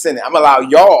going to even send it. I'm going to allow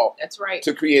y'all. That's right.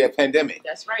 To create a pandemic.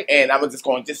 That's right. And I'm just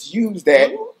going to just use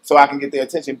that so I can get their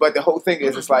attention. But the whole thing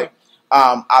is, it's like.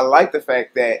 I like the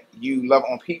fact that you love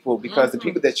on people, because the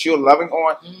people that you're loving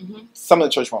on, some of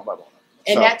the church won't love on them.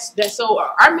 And that's so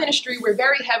our ministry, we're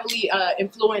very heavily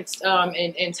influenced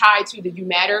and tied to the You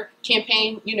Matter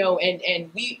campaign,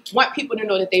 and we want people to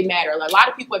know that they matter. A lot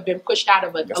of people have been pushed out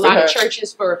of a lot of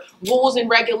churches for rules and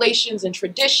regulations and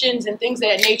traditions and things of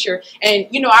that nature. And,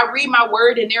 I read my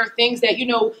word, and there are things that,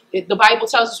 the Bible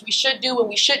tells us we should do and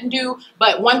we shouldn't do.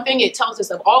 But one thing it tells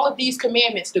us, of all of these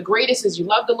commandments, the greatest is you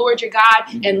love the Lord your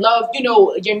God and love,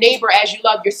 your neighbor as you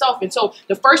love yourself. And so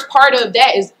the first part of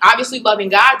that is obviously loving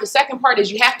God. The second part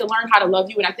is you have to learn how to love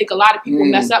you. And I think a lot of people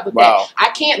mess up with that. I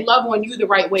can't love on you the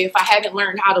right way if I haven't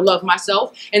learned how to love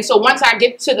myself. And so once I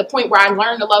get to the point where I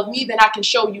learn to love me, then I can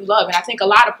show you love. And I think a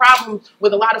lot of problems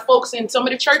with a lot of folks in some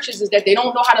of the churches is that they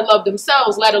don't know how to love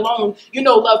themselves, let alone,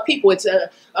 love people. It's a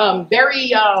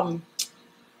very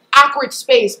awkward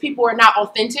space. People are not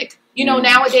authentic.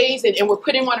 Nowadays, and we're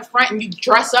putting on the front, and you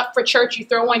dress up for church, you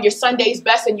throw on your Sunday's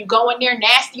best, and you go in there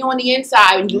nasty on the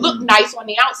inside, and you look nice on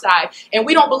the outside, and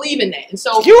we don't believe in that. And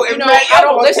so, I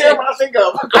don't listen.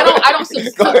 I don't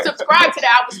subscribe to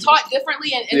that. I was taught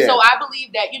differently, and so I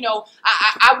believe that,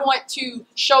 I want to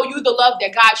show you the love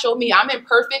that God showed me. I'm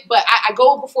imperfect, but I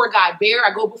go before God bare.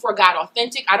 I go before God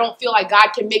authentic. I don't feel like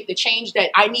God can make the change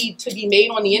that I need to be made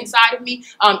on the inside of me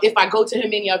if I go to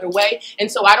Him any other way.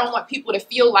 And so I don't want people to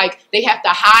feel like they have to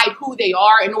hide who they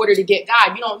are in order to get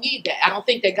God. You don't need that. I don't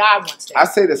think that God wants that. I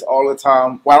say this all the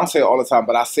time. Well, I don't say it all the time,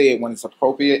 but I say it when it's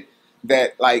appropriate.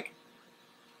 That, like,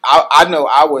 I know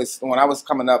when I was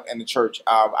coming up in the church,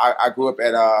 I grew up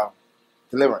at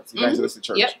Deliverance Evangelistic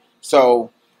Church. So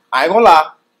I ain't gonna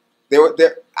lie,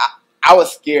 I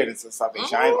was scared into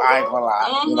salvation. I ain't gonna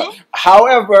lie.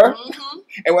 However,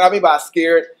 and what I mean by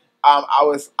scared, I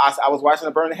was watching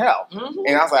The Burning Hell,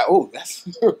 and I was like, oh, that's.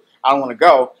 I don't want to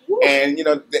go. And,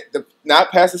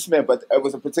 not Pastor Smith, but it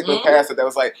was a particular pastor that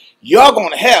was like, you're going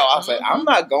to hell. I was like, I'm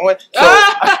not going.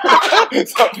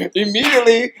 So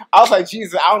immediately, I was like,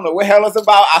 Jesus, I don't know what hell is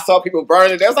about. I saw people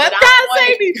burning. They was like, God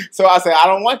save me. So I said, I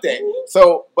don't want that.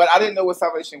 So, but I didn't know what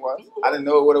salvation was. I didn't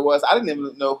know what it was. I didn't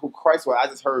even know who Christ was. I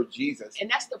just heard Jesus. And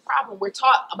that's the problem. We're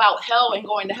taught about hell and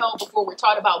going to hell before we're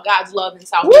taught about God's love and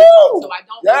salvation. So I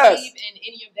don't believe in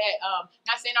any of that.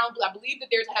 Not saying I believe that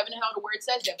there's a heaven and hell, the word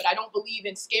says that, but I don't believe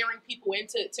in scaring people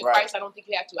into Christ. I don't think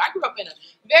you have to. I grew up in a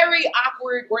very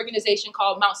awkward organization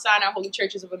called Mount Sinai Holy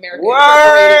Churches of America.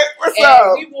 What's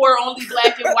up? We wore only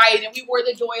black and white, and we wore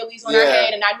the doilies on our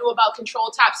head, and I knew about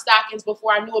control top stockings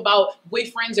before I knew about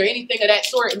boyfriends or anything of that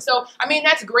sort. And so, I mean,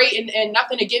 that's great and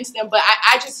nothing against them, but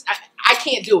I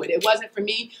can't do it. It wasn't for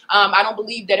me. I don't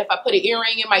believe that if I put an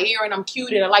earring in my ear and I'm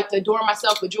cute and I like to adorn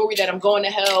myself with jewelry that I'm going to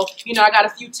hell. I got a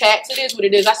few tats. It is what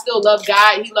it is. I still love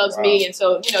God. He loves me. And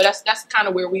so, that's kind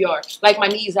of where we are. Like my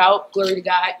knees out, glory to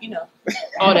God,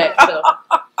 all that. So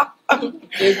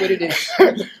it is what it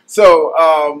is. So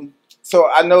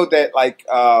I know that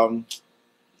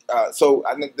so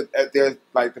I know there's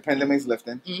the pandemic's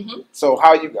lifting. So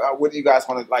what do you guys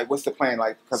want to what's the plan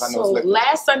because I know it's lifting.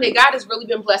 Last Sunday, God has really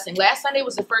been blessing. Last Sunday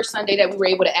was the first Sunday that we were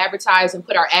able to advertise and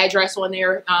put our address on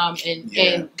there.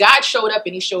 And God showed up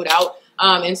and He showed out.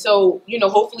 And so,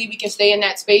 hopefully we can stay in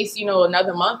that space,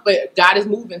 another month, but God is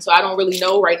moving. So I don't really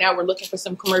know right now. We're looking for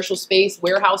some commercial space,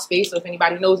 warehouse space. So if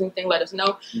anybody knows anything, let us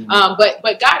know.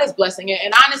 But God is blessing it.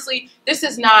 And honestly, this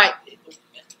is not,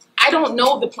 I don't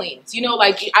know the plans,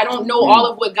 I don't know all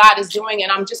of what God is doing,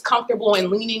 and I'm just comfortable in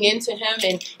leaning into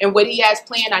Him and what He has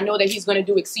planned. I know that He's going to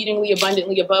do exceedingly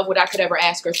abundantly above what I could ever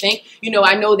ask or think.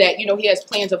 I know that, He has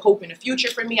plans of hope in the future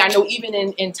for me. I know even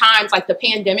in times like the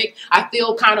pandemic, I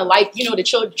feel kind of like,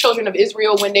 the children of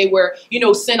Israel when they were,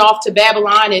 sent off to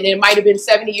Babylon, and it might have been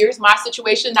 70 years, my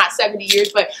situation, not 70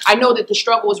 years, but I know that the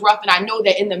struggle was rough, and I know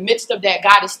that in the midst of that,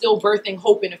 God is still birthing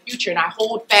hope in the future, and I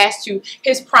hold fast to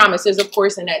His promises, of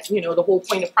course, and that's you know, the whole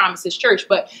point of Promises Church.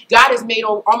 But God has made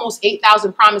almost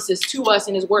 8,000 promises to us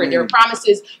in his word. There are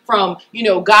promises from, you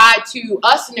know, God to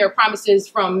us, and there are promises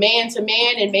from man to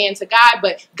man and man to God.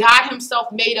 But God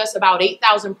himself made us about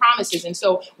 8,000 promises. And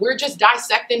so we're just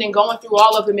dissecting and going through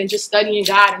all of them and just studying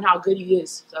God and how good he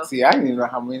is. So. See, I didn't even know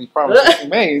how many promises he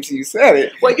made until you said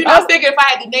it. Well, you know, I figured if I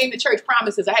had to name the church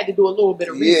promises, I had to do a little bit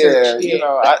of research. Yeah, you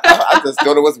know, I just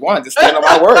go to what's one, just stand on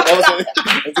my word. That was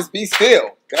it. And just be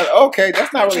still. Okay,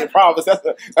 that's not really a promise.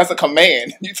 That's a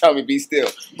command. You tell me be still.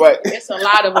 But it's a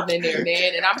lot of them in there,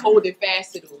 man, and I'm holding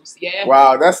fast to those. Yeah.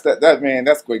 Wow, that's man.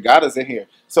 That's great. God is in here.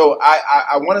 So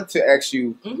I wanted to ask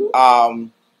you,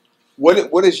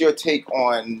 what is your take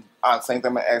on same thing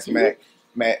I'm gonna ask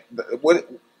Matt? What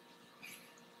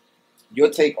your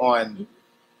take on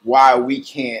why we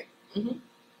can't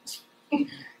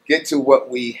get to what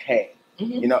we had?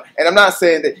 You know, and I'm not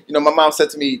saying that, you know, my mom said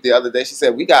to me the other day, she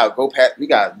said, we gotta go past, we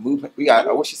gotta move,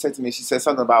 what she said to me, she said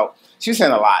something about, she was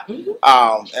saying a lot. And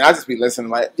I just be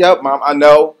listening like, yep, mom, I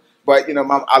know, but, you know,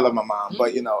 mom, I love my mom,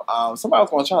 but, you know, somebody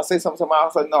was gonna try to say something to me, I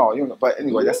was like, no, you know, but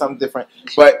anyway, that's something different.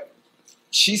 But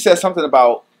she said something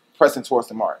about pressing towards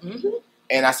the mark.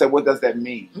 And I said, what does that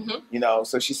mean? You know,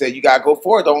 so she said, you gotta go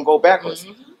forward, don't go backwards.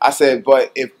 I said,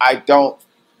 but if I don't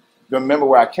remember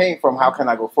where I came from, how can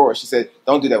I go forward? She said,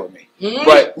 don't do that with me.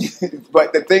 But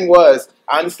the thing was,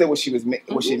 I understood what she was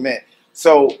what she meant.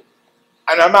 So,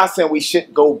 and I'm not saying we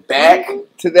should go back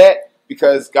to that,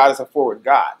 because God is a forward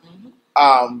God.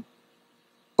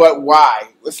 But why?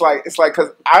 It's like because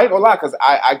I ain't gonna lie, because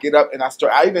I get up and I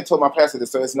start. I even told my pastor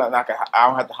this, so it's not like I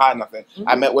don't have to hide nothing.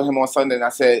 I met with him on Sunday and I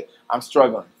said, I'm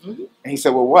struggling. And he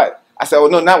said, well, what? I said,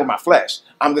 well, no, not with my flesh.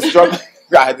 I'm just struggling.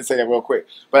 I had to say that real quick.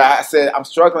 But I said, I'm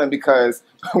struggling because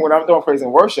when I'm doing praise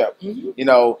and worship, you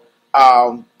know,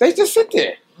 they just sit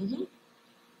there.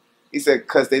 He said,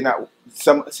 because they not,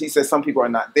 he said, some people are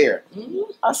not there.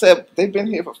 I said, they've been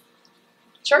here for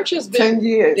church has been 10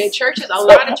 years. The churches, a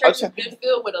lot of churches have been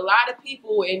filled with a lot of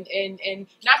people, and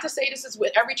not to say this is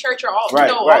with every church or all, you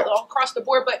know, all across the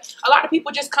board, but a lot of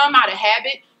people just come out of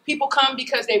habit. People come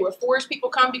because they were forced. People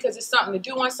come because it's something to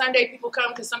do on Sunday. People come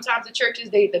because sometimes the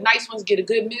churches, the nice ones get a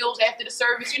good meals after the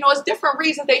service. You know, it's different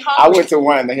reasons they hungry. I went to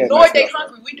one. They had Lord, they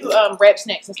hungry. We do wrap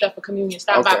snacks and stuff for communion.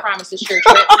 Stop by Promises Church,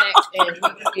 wrap snacks, and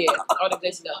all the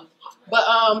good stuff.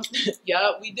 But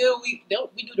yeah, we do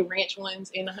the ranch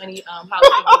ones and the honey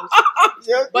jalapenos.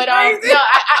 But no,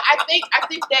 I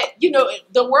think that, you know,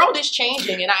 the world is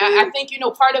changing, and I think, you know,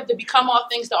 part of the become all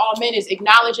things to all men is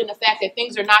acknowledging the fact that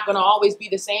things are not going to always be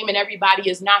the same, and everybody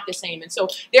is not the same. And so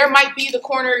there might be the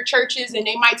corner churches, and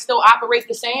they might still operate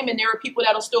the same, and there are people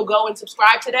that'll still go and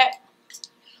subscribe to that.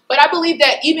 But I believe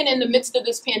that even in the midst of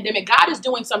this pandemic, God is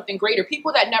doing something greater.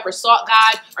 People that never sought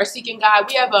God are seeking God.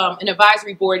 We have an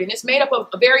advisory board, and it's made up of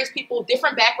various people,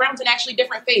 different backgrounds, and actually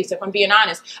different faiths, if I'm being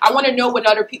honest. I want to know what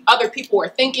other people are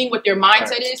thinking, what their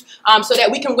mindset is, so that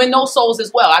we can win those souls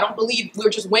as well. I don't believe we're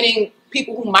just winning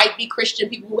people who might be Christian,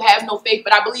 people who have no faith,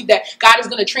 but I believe that God is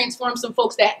going to transform some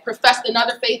folks that professed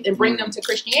another faith and bring them to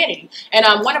Christianity. And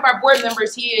one of our board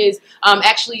members, he is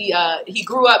he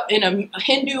grew up in a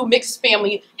Hindu mixed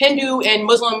family, Hindu and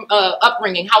Muslim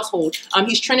upbringing household.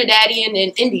 He's Trinidadian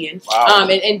and Indian,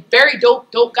 and very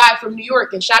dope guy from New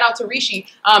York. And shout out to Rishi.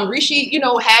 Rishi, you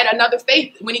know, had another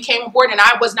faith when he came on board, and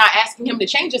I was not asking him to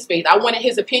change his faith. I wanted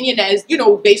his opinion as, you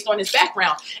know, based on his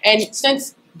background. And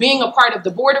since being a part of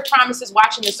the Board of Promises,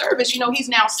 watching the service, you know, he's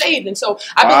now saved. And so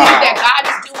I believe that God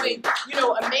is doing, you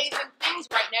know, amazing things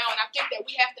right now. And I think that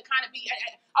we have to kind of be,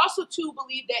 also too,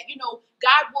 believe that, you know,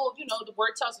 God will, you know, the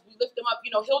word tells us we lift him up,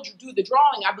 you know, he'll do the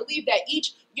drawing. I believe that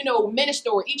each, you know,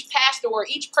 minister or each pastor or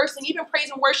each person, even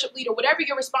praise and worship leader, whatever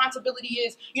your responsibility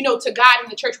is, you know, to God in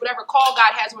the church, whatever call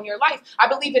God has on your life, I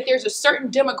believe that there's a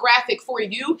certain demographic for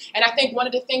you. And I think one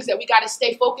of the things that we got to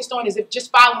stay focused on is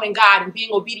just following God and being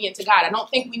obedient to God. I don't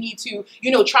think we need to, you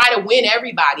know, try to win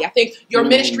everybody. I think your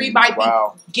ministry might be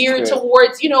geared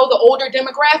towards, you know, the older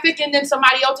demographic, and then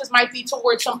somebody else's might be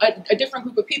towards a different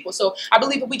group of people. So I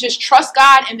believe if we just trust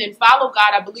God and then follow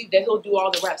God, I believe that he'll do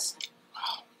all the rest.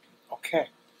 Okay.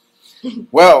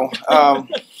 Well,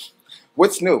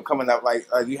 what's new coming up? Like,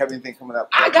 do you have anything coming up?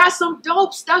 I got some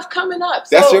dope stuff coming up.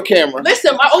 That's your camera.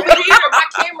 Listen, my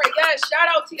camera, guys, shout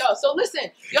out to y'all. So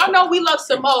listen, y'all know we love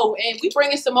Samo, and we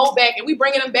bringing Samo back, and we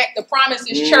bringing them back to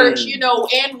Promises Church, you know,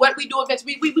 and what we do events.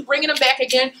 We bringing them back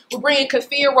again. We're bringing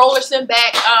Kafir Rollerson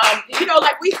back. You know,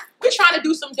 like we we're trying to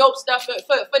do some dope stuff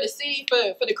for the city,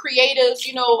 for the creatives,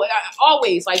 you know,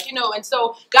 always, like, you know, and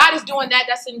so God is doing that.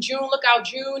 That's in June. Look out,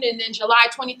 June, and then July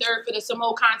 23rd for the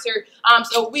Samoa concert.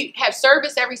 So we have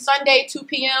service every Sunday, 2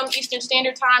 p.m. Eastern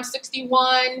Standard Time,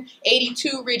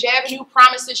 6182 Ridge Avenue,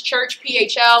 Promises Church,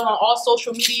 PHL, on all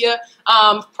social media.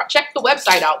 Check the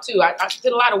website out too. I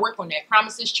did a lot of work on that.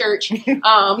 Promises Church, you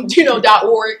know,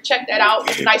 .org. Check that out.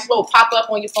 It's a nice little pop up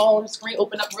on your phone, screen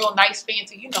open up real nice,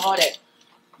 fancy. You know all that.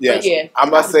 Yes, yeah, I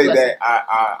must say that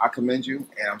I commend you,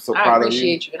 and I'm so proud of you.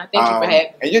 I appreciate you, and I thank you for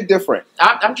having me. And you're different.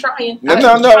 I'm trying.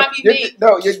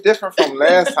 You're different from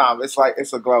last time. It's like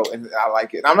it's a glow, and I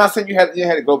like it. And I'm not saying you had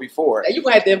to glow before. You're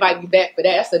gonna have to invite me back for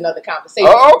that. That's another conversation.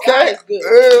 Oh, okay. Good.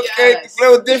 Okay, Yes. it's a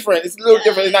little different. It's a little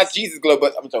different. It's not Jesus glow,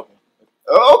 but I'm joking.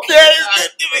 Okay,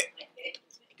 it's different.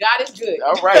 God is good.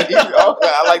 All right. Okay,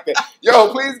 I like that.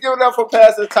 Yo, please give it up for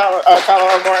Pastor Tyler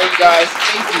Martin, guys.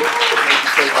 Thank you.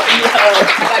 Thank you so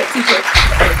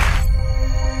much.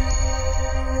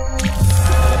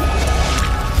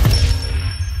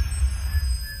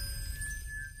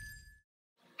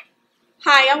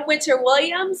 Hi, I'm Winter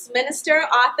Williams, minister,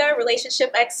 author,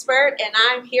 relationship expert, and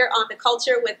I'm here on The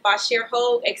Culture with Bashir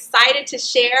Hogue, excited to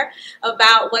share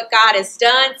about what God has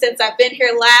done since I've been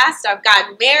here last. I've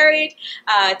gotten married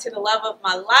to the love of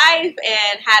my life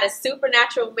and had a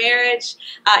supernatural marriage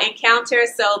encounter,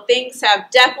 so things have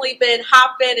definitely been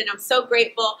hopping, and I'm so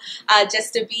grateful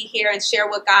just to be here and share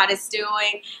what God is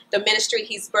doing, the ministry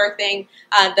He's birthing,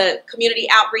 the community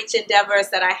outreach endeavors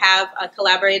that I have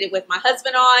collaborated with my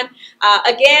husband on.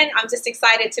 Again, I'm just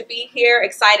excited to be here,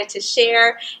 excited to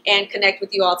share and connect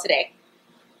with you all today.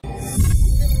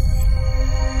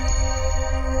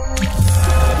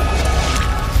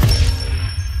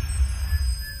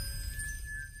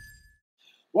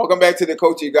 Welcome back to The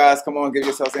Culture, you guys. Come on, give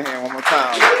yourselves a hand one more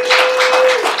time.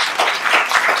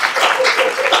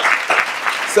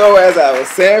 So as I was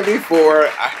saying before,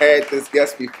 I had this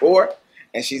guest before,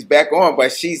 and she's back on,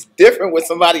 but she's different with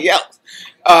somebody else.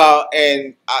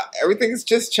 Everything has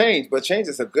just changed, but change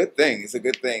is a good thing. It's a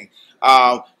good thing.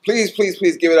 Please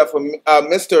give it up for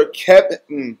Mr.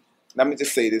 Kevin. Let me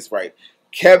just say this right.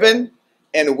 Kevin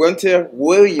and Winter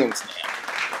Williams.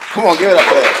 Come on, give it up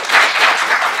for that.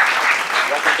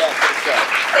 Welcome back to the show.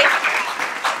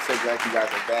 I'm so glad you guys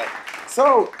are back.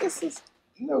 So this is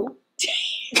new.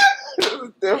 This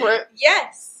is different.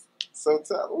 Yes. So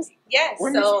tell us. Yes.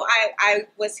 So I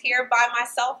was here by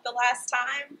myself the last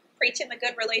time, preaching the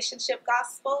good relationship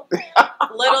gospel.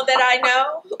 Little did I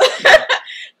know,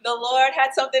 the Lord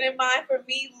had something in mind for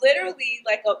me literally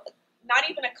like not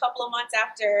even a couple of months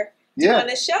after doing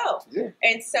the show. Yeah.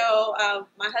 And so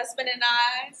my husband and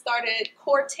I started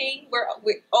courting. We're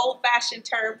old-fashioned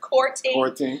term, courting.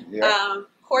 Courting, yeah.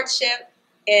 Courtship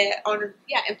in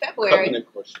February.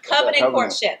 Covenant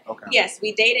courtship. Okay. Yes,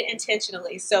 we dated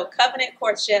intentionally. So covenant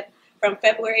courtship from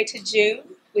February to June.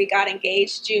 We got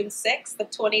engaged June 6th of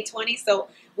 2020, so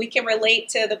we can relate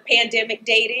to the pandemic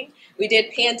dating. We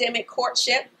did pandemic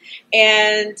courtship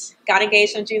and got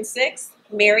engaged on June 6th,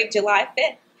 married July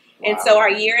 5th. Wow. And so our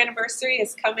year anniversary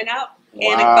is coming up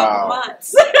in a couple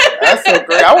months. That's so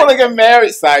great. I want to get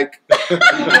married, psych.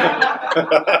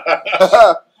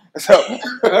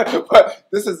 But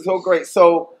this is so great.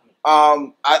 So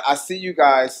I see you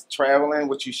guys traveling,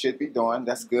 which you should be doing.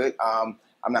 That's good. I'm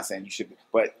not saying you should be,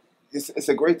 but it's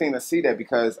a great thing to see that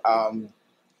because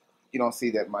you don't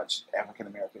see that much African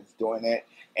Americans doing that.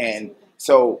 And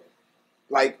so,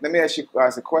 like, let me ask you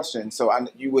guys a question. So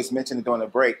you was mentioning during the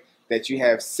break that you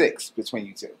have 6 between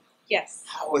you two. Yes.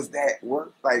 How does that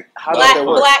work? Like, how does that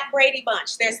work? Black Brady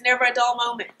Bunch. There's never a dull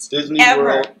moment. Disney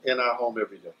World in our home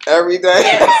every day. Every day?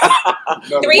 Yes.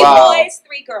 3 boys,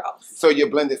 3 girls. So you're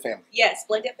blended family? Yes,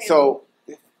 blended family. So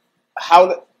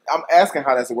I'm asking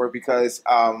how does it work because,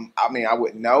 I mean, I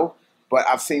wouldn't know, but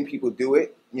I've seen people do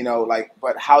it, you know, like,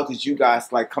 but how did you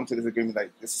guys, like, come to this agreement?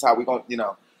 Like, this is how we're going, you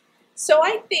know. So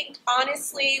I think,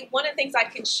 honestly, one of the things I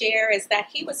can share is that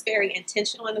he was very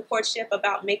intentional in the courtship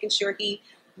about making sure he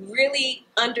really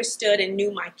understood and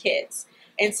knew my kids.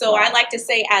 And so I like to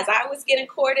say, as I was getting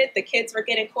courted, the kids were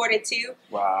getting courted too.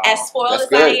 Wow. As spoiled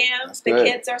as I am, the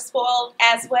kids are spoiled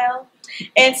as well.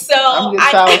 And so I'm your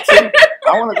child too.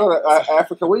 I want to go to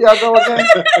Africa. Where y'all go again?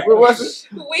 Where was it?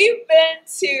 We've been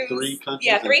to 3 countries.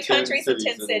 Yeah, 3 countries and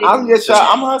 10 cities. I'm your child.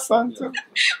 I'm her son too.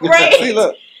 Right. See,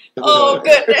 look. Oh,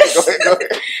 goodness. Go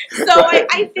ahead. So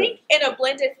I think in a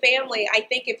blended family, I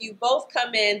think if you both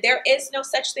come in, there is no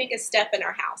such thing as step in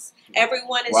our house.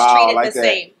 Everyone is treated the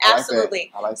same. Absolutely.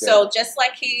 I like that. So just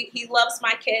like he loves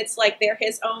my kids like they're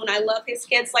his own, I love his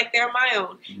kids like they're my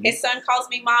own. Mm-hmm. His son calls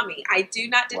me mommy. I do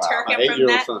not deter him from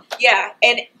that. Son. Yeah.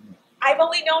 And I've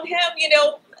only known him, you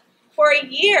know, for a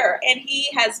year, and he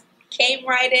has came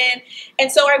right in.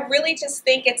 And so I really just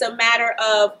think it's a matter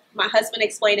of, my husband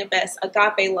explained it best,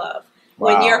 agape love. Wow.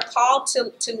 When you're called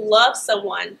to love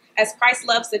someone as Christ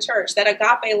loves the church, that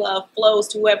agape love flows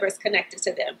to whoever is connected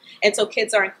to them. And so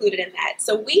kids are included in that.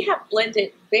 So we have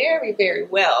blended very, very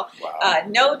well. Wow.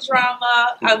 No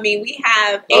drama. I mean, we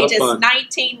have Lot of ages fun.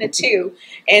 19 to 2.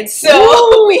 And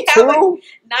so we have like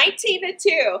 19 to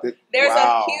 2. There's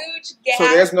Wow. a huge gap. So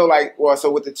there's no like, well,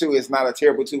 so with the 2, it's not a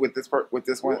terrible 2 with this one?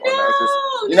 No, Or no, it's just,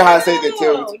 you know how to say the 2?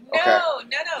 No, Okay. no,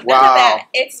 none Wow. of that.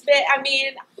 It's been, I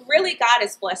mean, really God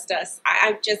has blessed us.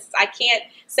 I can't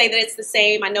say that it's the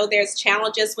same. I know there's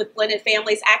challenges with blended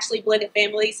families. Actually, blended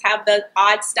families have the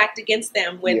odds stacked against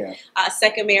them when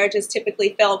second marriages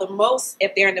typically fail the most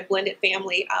if they're in the blended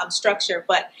family structure.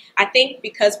 But I think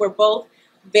because we're both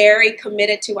very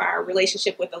committed to our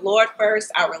relationship with the Lord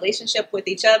first, our relationship with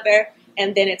each other,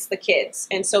 and then it's the kids.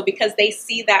 And so because they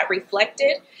see that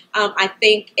reflected, I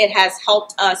think it has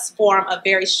helped us form a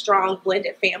very strong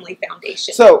blended family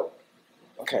foundation. So,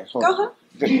 okay, hold on. Go ahead.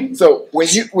 So when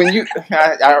you we heard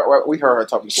her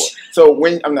talk before. So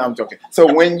when I'm joking.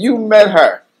 So when you met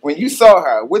her, when you saw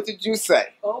her, what did you say?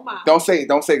 Oh my! Don't say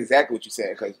exactly what you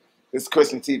said because it's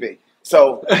Christian TV.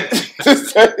 So,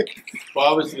 well,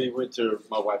 obviously,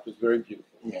 my wife was very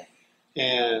beautiful. Yeah.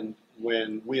 And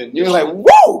when we initially, you were like,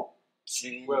 whoa!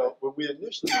 Well, when we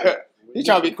initially met, You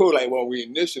trying to be cool, like when we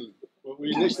initially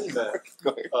met,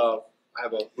 I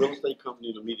have a real estate company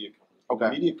and a media company. Okay.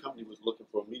 The media company was looking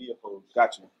for a media host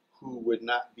Gotcha. who would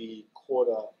not be caught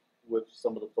up with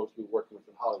some of the folks we were working with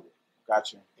in Hollywood.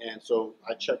 Gotcha. And so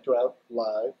I checked her out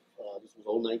live. This was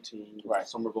 2019, right.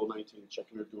 Summer of 2019,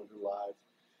 checking her, doing her live.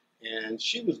 And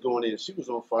she was going in, she was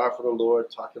on fire for the Lord,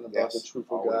 talking about the truth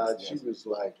of God. Yes. She was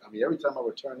like, I mean, every time I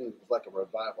would turn in, it was like a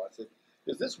revival. I said,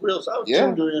 is this real? So I was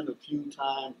tuned her in a few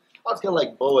times. I was kind of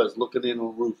like Boaz looking in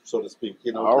on the roof, so to speak,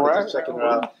 you know, just checking her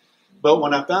out. But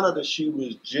when I found out that she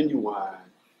was genuine,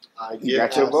 I did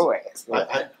ask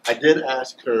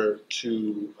her to,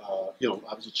 you know,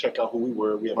 obviously check out who we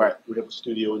were. We have a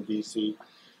studio in D.C.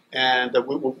 and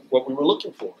what we were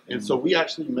looking for. And so we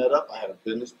actually met up. I had a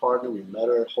business partner. We met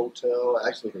her at a hotel.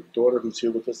 Actually, her daughter, who's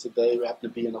here with us today, happened to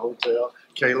be in the hotel.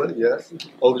 Kayla, yes,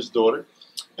 oldest daughter.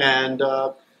 And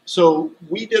so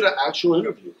we did an actual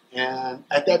interview. And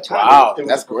at that time, it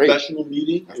was a professional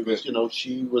meeting. It was, you know,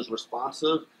 she was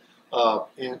responsive.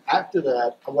 And after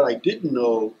that, what I didn't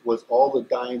know was all the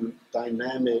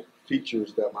dynamic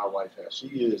features that my wife has. She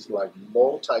is like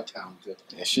multi-talented.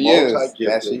 Yeah, she is.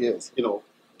 Yeah, she is. You know,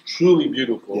 truly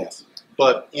beautiful,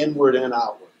 but inward and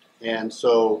outward. And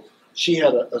so she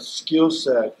had a skill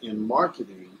set in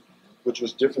marketing, which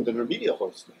was different than her media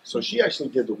hosting. So she actually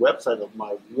did the website of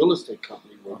my real estate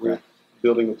company where we're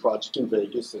building a project in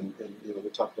Vegas, and you know,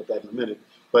 we'll talk about that in a minute.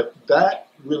 But that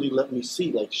really let me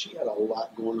see, like, she had a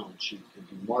lot going on. She could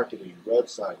do marketing,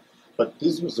 website, but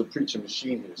this was a preaching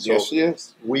machine here. So yes, she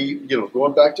is. We, you know,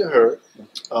 going back to her,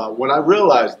 when I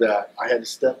realized that, I had to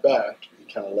step back and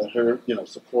kind of let her, you know,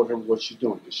 support her with what she's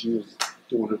doing, because she was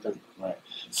doing her thing. Right.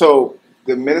 So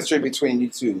the ministry between you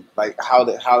two, like, how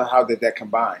did that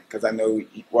combine? Because I know,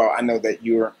 I know that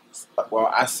you're,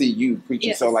 I see you preaching.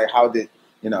 Yes. So, like, how did,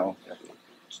 you know?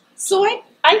 So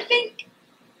I think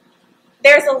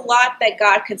there's a lot that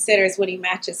God considers when he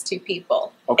matches two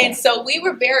people. Okay. And so we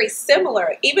were very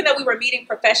similar. Even though we were meeting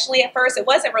professionally at first, it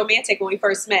wasn't romantic when we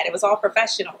first met. It was all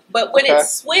professional. But when it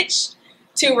switched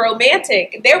to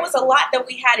romantic, there was a lot that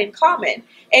we had in common.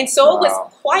 And so it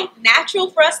was quite natural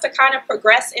for us to kind of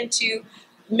progress into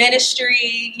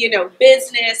ministry, you know,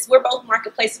 business. We're both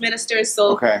marketplace ministers,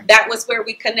 so that was where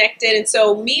we connected. And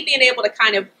so me being able to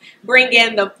kind of bring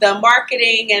in the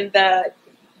marketing and the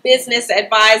business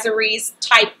advisories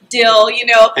type deal, you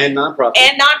know. And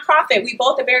nonprofit. We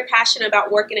both are very passionate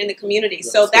about working in the community.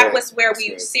 So that was where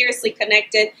we seriously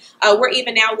connected. We're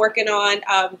even now working on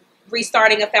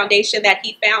restarting a foundation that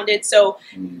he founded. So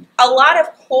a lot of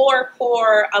core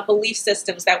belief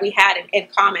systems that we had in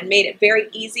common made it very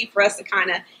easy for us to kind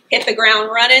of hit the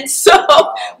ground running. So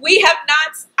we have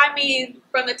not, I mean,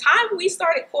 from the time we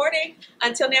started courting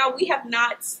until now, we have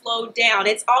not slowed down.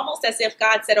 It's almost as if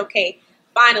God said, okay,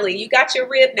 finally, you got your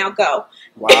rib, now go.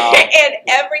 Wow. And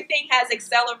everything has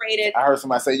accelerated. I heard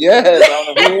somebody say, yes, I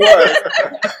don't know who it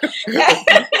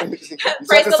was.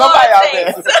 Praise the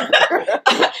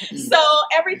Lord. So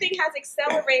everything has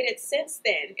accelerated since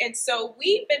then. And so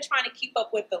we've been trying to keep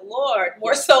up with the Lord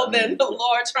more so than the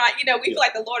Lord trying. You know, we feel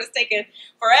like the Lord is taking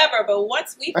forever. But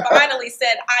once we finally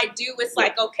said, I do, it's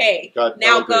like, okay,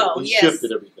 now go. He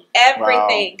shifted everything.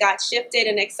 Everything got shifted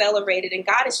and accelerated. And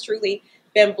God is truly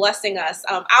been blessing us.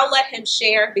 I'll let him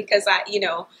share because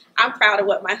I'm proud of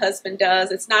what my husband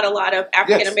does. It's not a lot of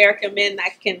African American men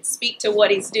that can speak to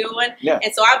what he's doing. Yeah.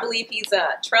 And so I believe he's a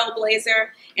trailblazer.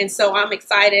 And so I'm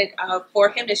excited for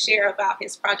him to share about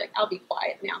his project. I'll be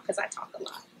quiet now because I talk a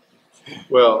lot.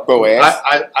 Well,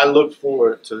 I look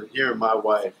forward to hearing my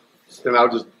wife, and I'll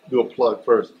just do a plug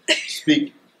first,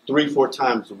 speak 3-4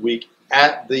 times a week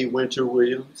at the Winter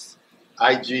Williams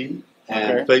IG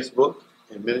and Facebook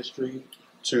and ministry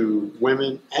to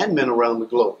women and men around the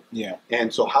globe. Yeah.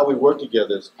 And so how we work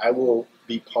together is I will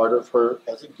be part of her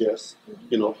as a guest,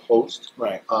 host.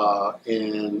 Right.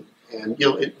 And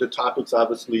the topics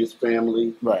obviously is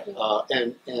family. Right.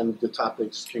 And the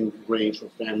topics can range from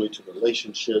family to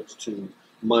relationships to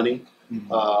money.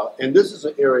 Mm-hmm. And this is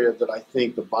an area that I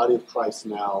think the body of Christ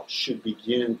now should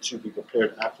begin to be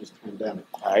prepared after this pandemic.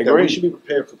 I agree. That we should be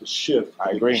prepared for the shift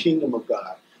I in agree. the kingdom of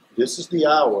God. This is the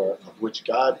hour of which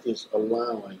God is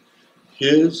allowing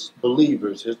his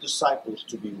believers, his disciples,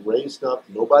 to be raised up.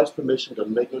 Nobody's permission,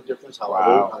 doesn't make no difference how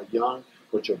old, how young,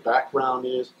 what your background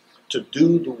is, to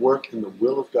do the work in the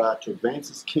will of God, to advance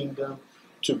his kingdom,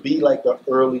 to be like the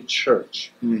early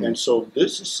church. Mm. And so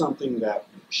this is something that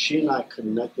she and I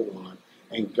connected on.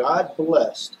 And God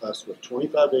blessed us with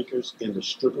 25 acres in the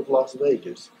Strip of Las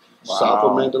Vegas, south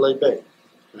of Mandalay Bay.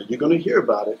 Now, you're going to hear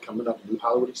about it coming up, New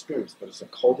Hollywood Experience, but it's a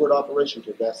covert operation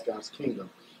to advance God's kingdom.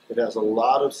 It has a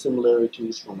lot of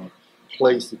similarities from a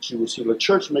place that you will see. The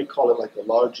church may call it like the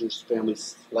largest family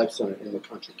life center in the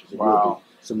country because it will be.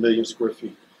 It's 1 million square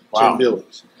feet, 10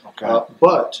 buildings. Okay.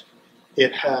 But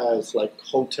it has like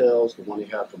hotels, the one you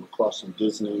have from across from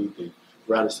Disney, the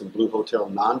Radisson Blue Hotel,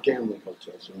 non-gambling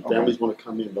hotel. So when families want to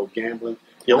come in, no gambling.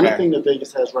 The only thing that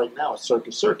Vegas has right now is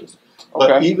Circus.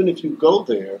 But even if you go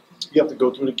there, you have to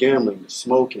go through the gambling, the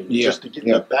smoking, just to get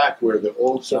in the back where the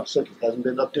old Circus hasn't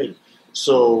been updated.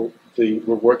 So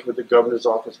we're working with the governor's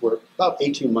office. We're about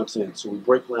 18 months in. So we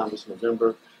break ground this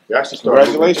November. We actually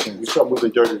Congratulations. We start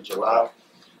moving dirt in July.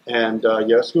 And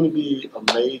it's going to be a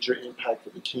major impact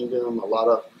for the kingdom. A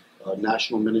lot of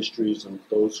national ministries and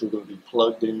those who are going to be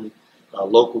plugged in,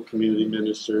 local community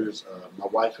ministers, my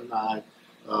wife and I.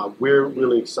 We're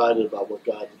really excited about what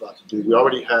God is about to do. We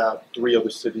already have 3 other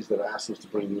cities that are asking us to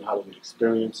bring New Hollywood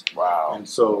Experience. Wow. And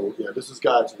so, this is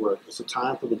God's work. It's a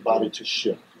time for the body to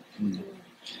shift. Mm-hmm.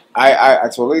 I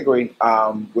totally agree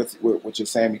with what you're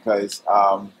saying because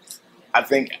I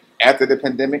think after the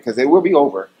pandemic, because it will be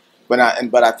over, but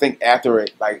I think after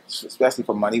it, like especially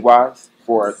for money wise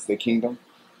for the kingdom,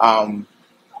 my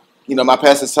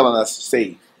pastor's telling us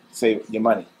save your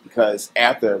money because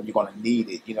after you're going to need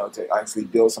it, to actually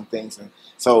build some things. And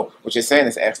so what you're saying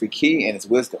is actually key and it's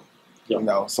wisdom,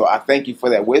 So I thank you for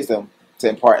that wisdom to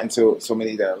impart into so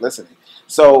many that are listening.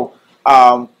 So,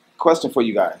 question for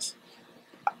you guys.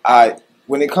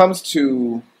 When it comes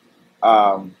to,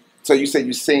 so you said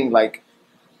you sing like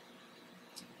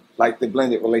the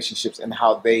blended relationships and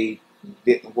how they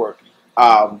didn't work.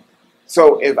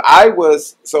 So if I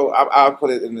was, I'll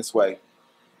put it in this way.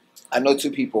 I know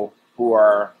 2 people who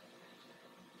are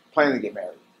planning to get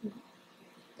married.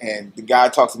 And the guy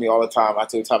talks to me all the time. I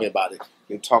told Tommy about it.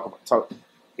 He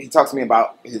talks to me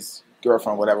about his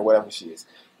girlfriend, whatever she is.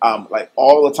 Like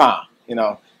all the time,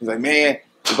 He's like, man,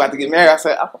 you're about to get married. I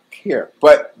said, I don't care.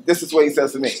 But this is what he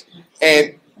says to me.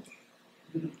 And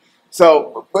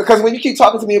so, because when you keep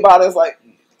talking to me about it, it's like,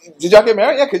 did y'all get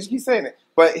married? Yeah, because you keep saying it.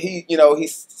 But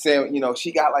he's saying,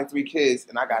 she got like 3 kids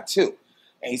and I got 2.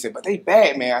 And he said, but they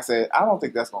bad, man. I said, I don't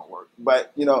think that's going to work.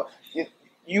 But, I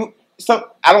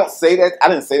don't say that. I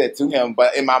didn't say that to him.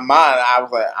 But in my mind, I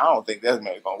was like, I don't think that's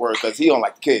going to work because he don't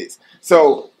like the kids.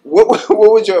 So what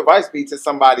would your advice be to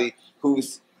somebody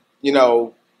who's,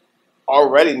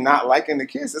 already not liking the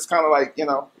kids? It's kind of like,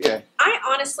 I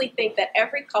honestly think that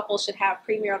every couple should have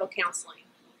premarital counseling,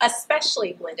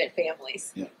 especially blended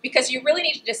families, because you really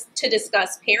need to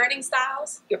discuss parenting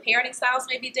styles. Your parenting styles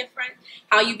may be different.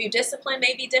 How you view discipline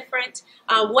may be different.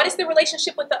 What is the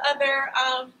relationship with the other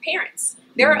parents?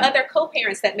 There are other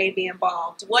co-parents that may be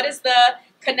involved. What is the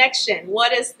connection?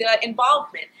 What is the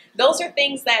involvement? Those are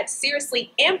things that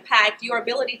seriously impact your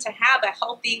ability to have a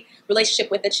healthy relationship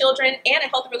with the children and a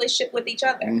healthy relationship with each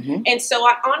other. Mm-hmm. And so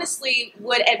I honestly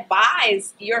would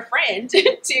advise your friend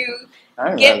to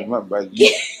I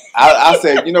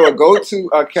said, go to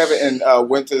Kevin and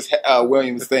Winters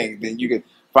Williams thing, then you can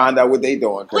find out what they're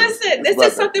doing. Listen, this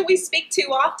is something we speak to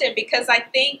often because I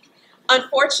think,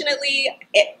 unfortunately,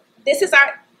 this is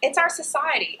it's our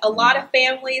society. A lot of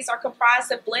families are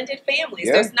comprised of blended families.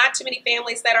 Yeah. There's not too many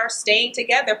families that are staying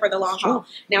together for the long haul.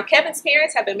 Now, Kevin's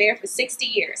parents have been married for 60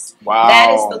 years. Wow.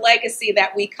 That is the legacy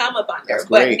that we come up under. That's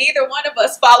But great. neither one of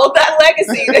us followed that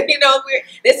legacy. You know,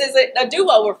 this is a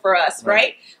do-over for us,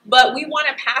 right? But we want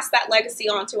to pass that legacy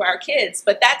on to our kids.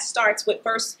 But that starts with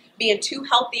first being two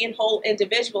healthy and whole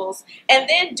individuals, and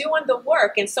then doing the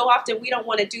work. And so often we don't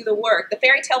want to do the work. The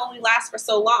fairy tale only lasts for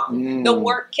so long. The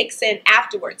work kicks in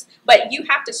afterwards. But you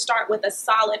have to start with a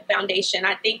solid foundation.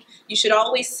 I think you should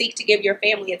always seek to give your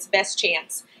family its best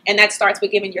chance. And that starts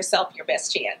with giving yourself your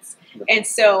best chance. And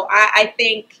so I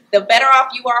think the better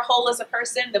off you are whole as a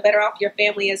person, the better off your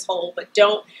family is whole. But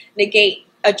don't negate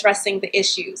addressing the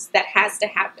issues. That has to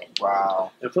happen.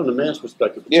 Wow. And from the man's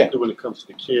perspective, particularly when it comes to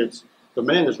the kids, the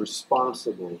man is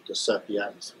responsible to set the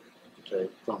atmosphere, okay,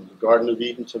 from the Garden of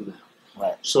Eden to now.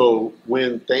 Right. So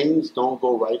when things don't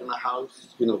go right in the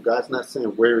house, you know, God's not saying,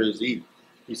 where is Eve?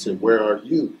 He said, where are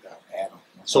you? Adam.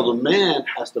 So the man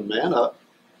has to man up.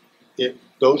 If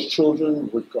those children,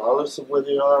 regardless of where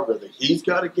they are, whether he's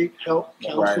got to get help,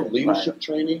 counsel, leadership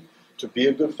training to be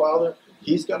a good father,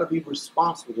 he's got to be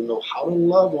responsible to know how to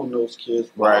love on those kids.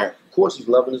 Right. Of course, he's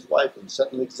loving his wife and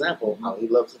setting an example of how he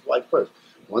loves his wife first.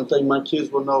 One thing my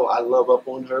kids will know, I love up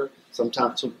on her,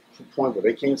 sometimes to the point where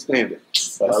they can't stand it.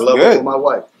 But I love up on my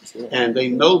wife. And they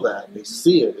know that. They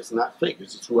see it. It's not fake.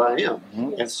 This is who I am.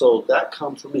 And so that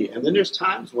comes from me. And then there's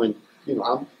times when, you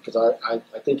know, because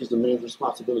I think it's the man's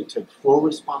responsibility to take full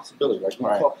responsibility. Like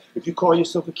if you call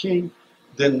yourself a king,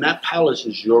 then that palace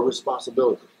is your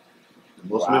responsibility.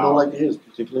 Most men don't like to hear this,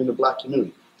 particularly in the black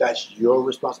community. That's your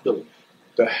responsibility.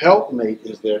 The helpmate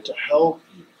is there to help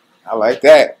you. I like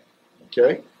that.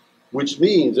 Okay? Which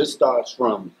means it starts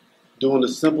from doing the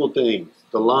simple things,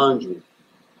 the laundry.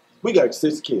 We got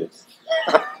 6 kids.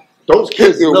 Those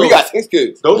kids know. We got 6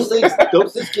 kids. Those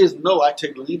 6 kids know I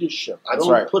take leadership. I don't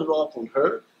right. put it off on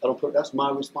her. That's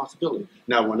my responsibility.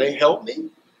 Now, when they help me,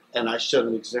 and I set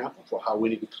an example for how we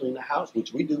need to clean the house,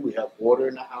 which we do. We have order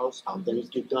in the house, how things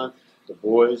get done. The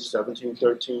boys, 17,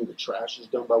 13, the trash is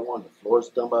done by one, the floor is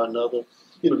done by another.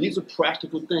 You know, these are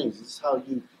practical things. This is how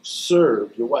you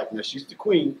serve your wife. Now, she's the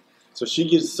queen, so she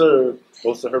gets served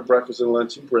most of her breakfast and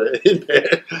lunch and bread in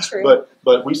bed. True.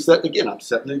 But we set, again, I'm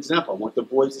setting an example. I want the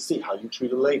boys to see how you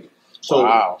treat a lady. So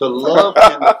the love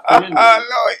in the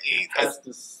family has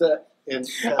to set.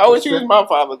 I would choose my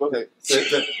father. Go ahead.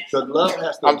 The love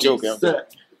has to be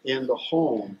set in the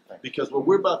home, because what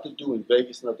we're about to do in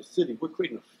Vegas and other cities, we're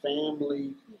creating a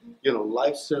family, you know,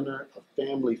 life center, a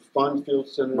family fun-filled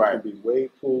center. It can be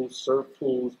wave pools, surf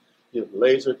pools, you know,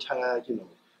 laser tag, you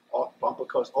know, bumper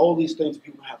cars, all these things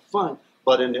people have fun.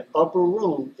 But in the upper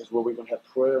room is where we're going to have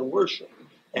prayer and worship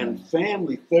and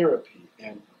family therapy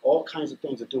and all kinds of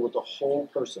things that do with the whole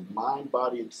person, mind,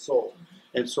 body, and soul.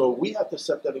 And so we have to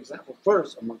set that example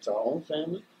first amongst our own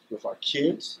family, with our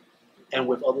kids, and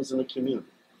with others in the community.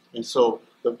 And so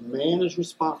the man is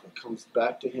responsible. It comes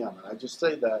back to him. And I just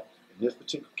say that in this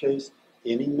particular case,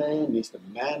 any man needs to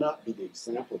man up, be the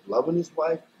example of loving his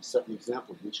wife, and set an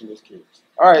example of reaching his kids.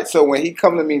 All right, so when he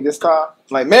come to me this time, I'm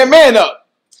like, man up.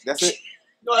 That's it.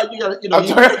 No, you got to, you know,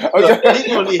 he's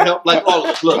going to need help, like all of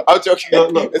us. Look, I'm joking.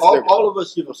 Look, all of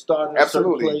us, you know, start in a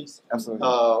certain place. Absolutely.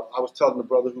 I was telling the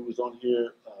brother who was on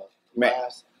here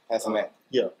last. That's Matt.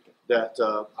 Yeah, that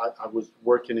I was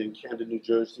working in Camden, New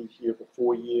Jersey here for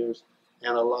 4 years,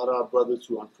 and a lot of our brothers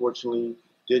who unfortunately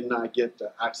did not get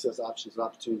the access options and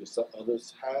opportunities that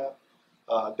others have,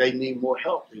 they need more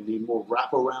help. They need more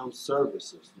wraparound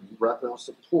services, wraparound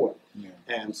support. Yeah.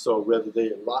 And so whether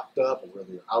they're locked up or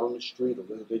whether they're out on the street or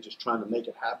whether they're just trying to make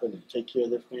it happen and take care of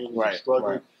their families and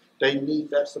struggling, they need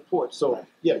that support. So,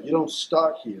 yeah, you don't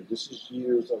start here. This is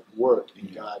years of work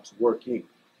and God's working.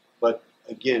 But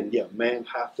again, yeah, man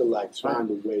have to find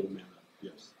a way to man up.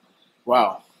 Yes.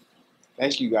 Wow.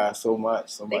 Thank you guys so much.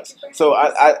 So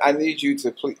I need you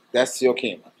to please. That's your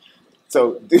camera.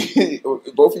 So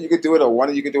both of you could do it, or one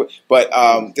of you could do it. But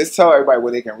just tell everybody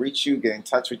where they can reach you, get in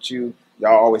touch with you.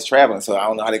 Y'all always traveling, so I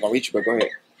don't know how they're gonna reach you. But go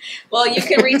ahead. Well, you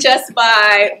can reach us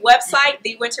by website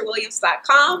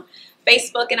thewinterwilliams.com,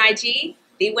 Facebook and IG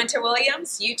The Winter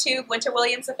Williams, YouTube Winter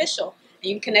Williams Official, and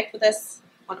you can connect with us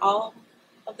on all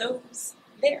of those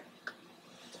there.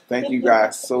 Thank you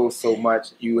guys so much.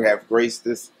 You have graced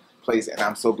this place, and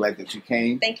I'm so glad that you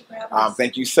came. Thank you for having us.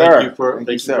 Thank you, sir. Thank you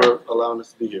for allowing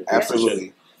us to be here.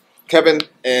 Absolutely. Kevin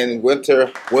and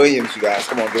Winter Williams, you guys,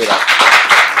 come on, give it up.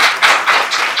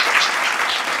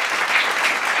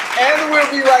 And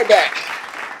we'll be right back.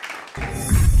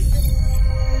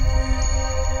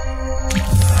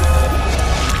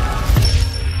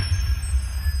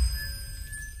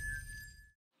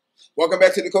 Welcome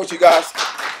back to the coach, you guys.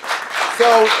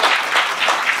 So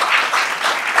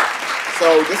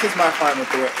this is my final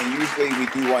thought, and usually we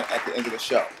do one at the end of the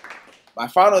show. My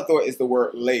final thought is the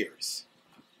word layers.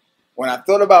 When I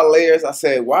thought about layers, I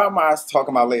said, why am I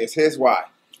talking about layers? Here's why.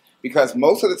 Because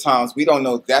most of the times we don't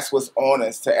know that's what's on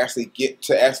us to actually get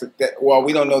to actually,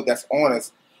 we don't know that's on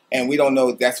us, and we don't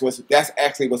know that's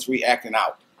actually what's reacting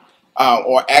out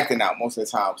or acting out most of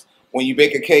the times. When you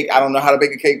bake a cake, I don't know how to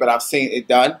bake a cake, but I've seen it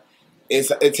done.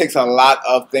 It takes a lot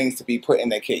of things to be put in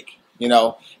that cake, you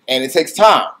know, and it takes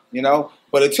time, you know,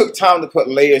 but it took time to put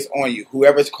layers on you.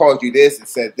 Whoever's called you this and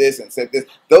said this,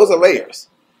 those are layers.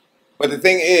 But the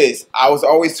thing is, I was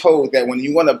always told that when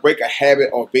you want to break a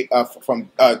habit or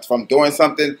from doing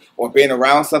something or being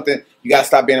around something, you got to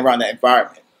stop being around that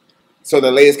environment so the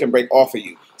layers can break off of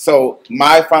you. So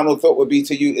my final thought would be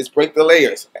to you is break the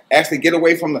layers. Actually get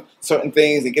away from certain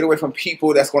things and get away from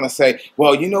people that's going to say,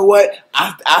 well, you know what?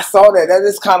 I saw that. That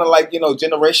is kind of like, you know,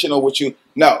 generational with you.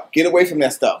 No, get away from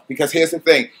that stuff. Because here's the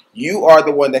thing. You are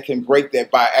the one that can break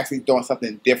that by actually doing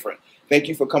something different. Thank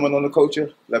you for coming on The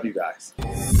Culture. Love you guys.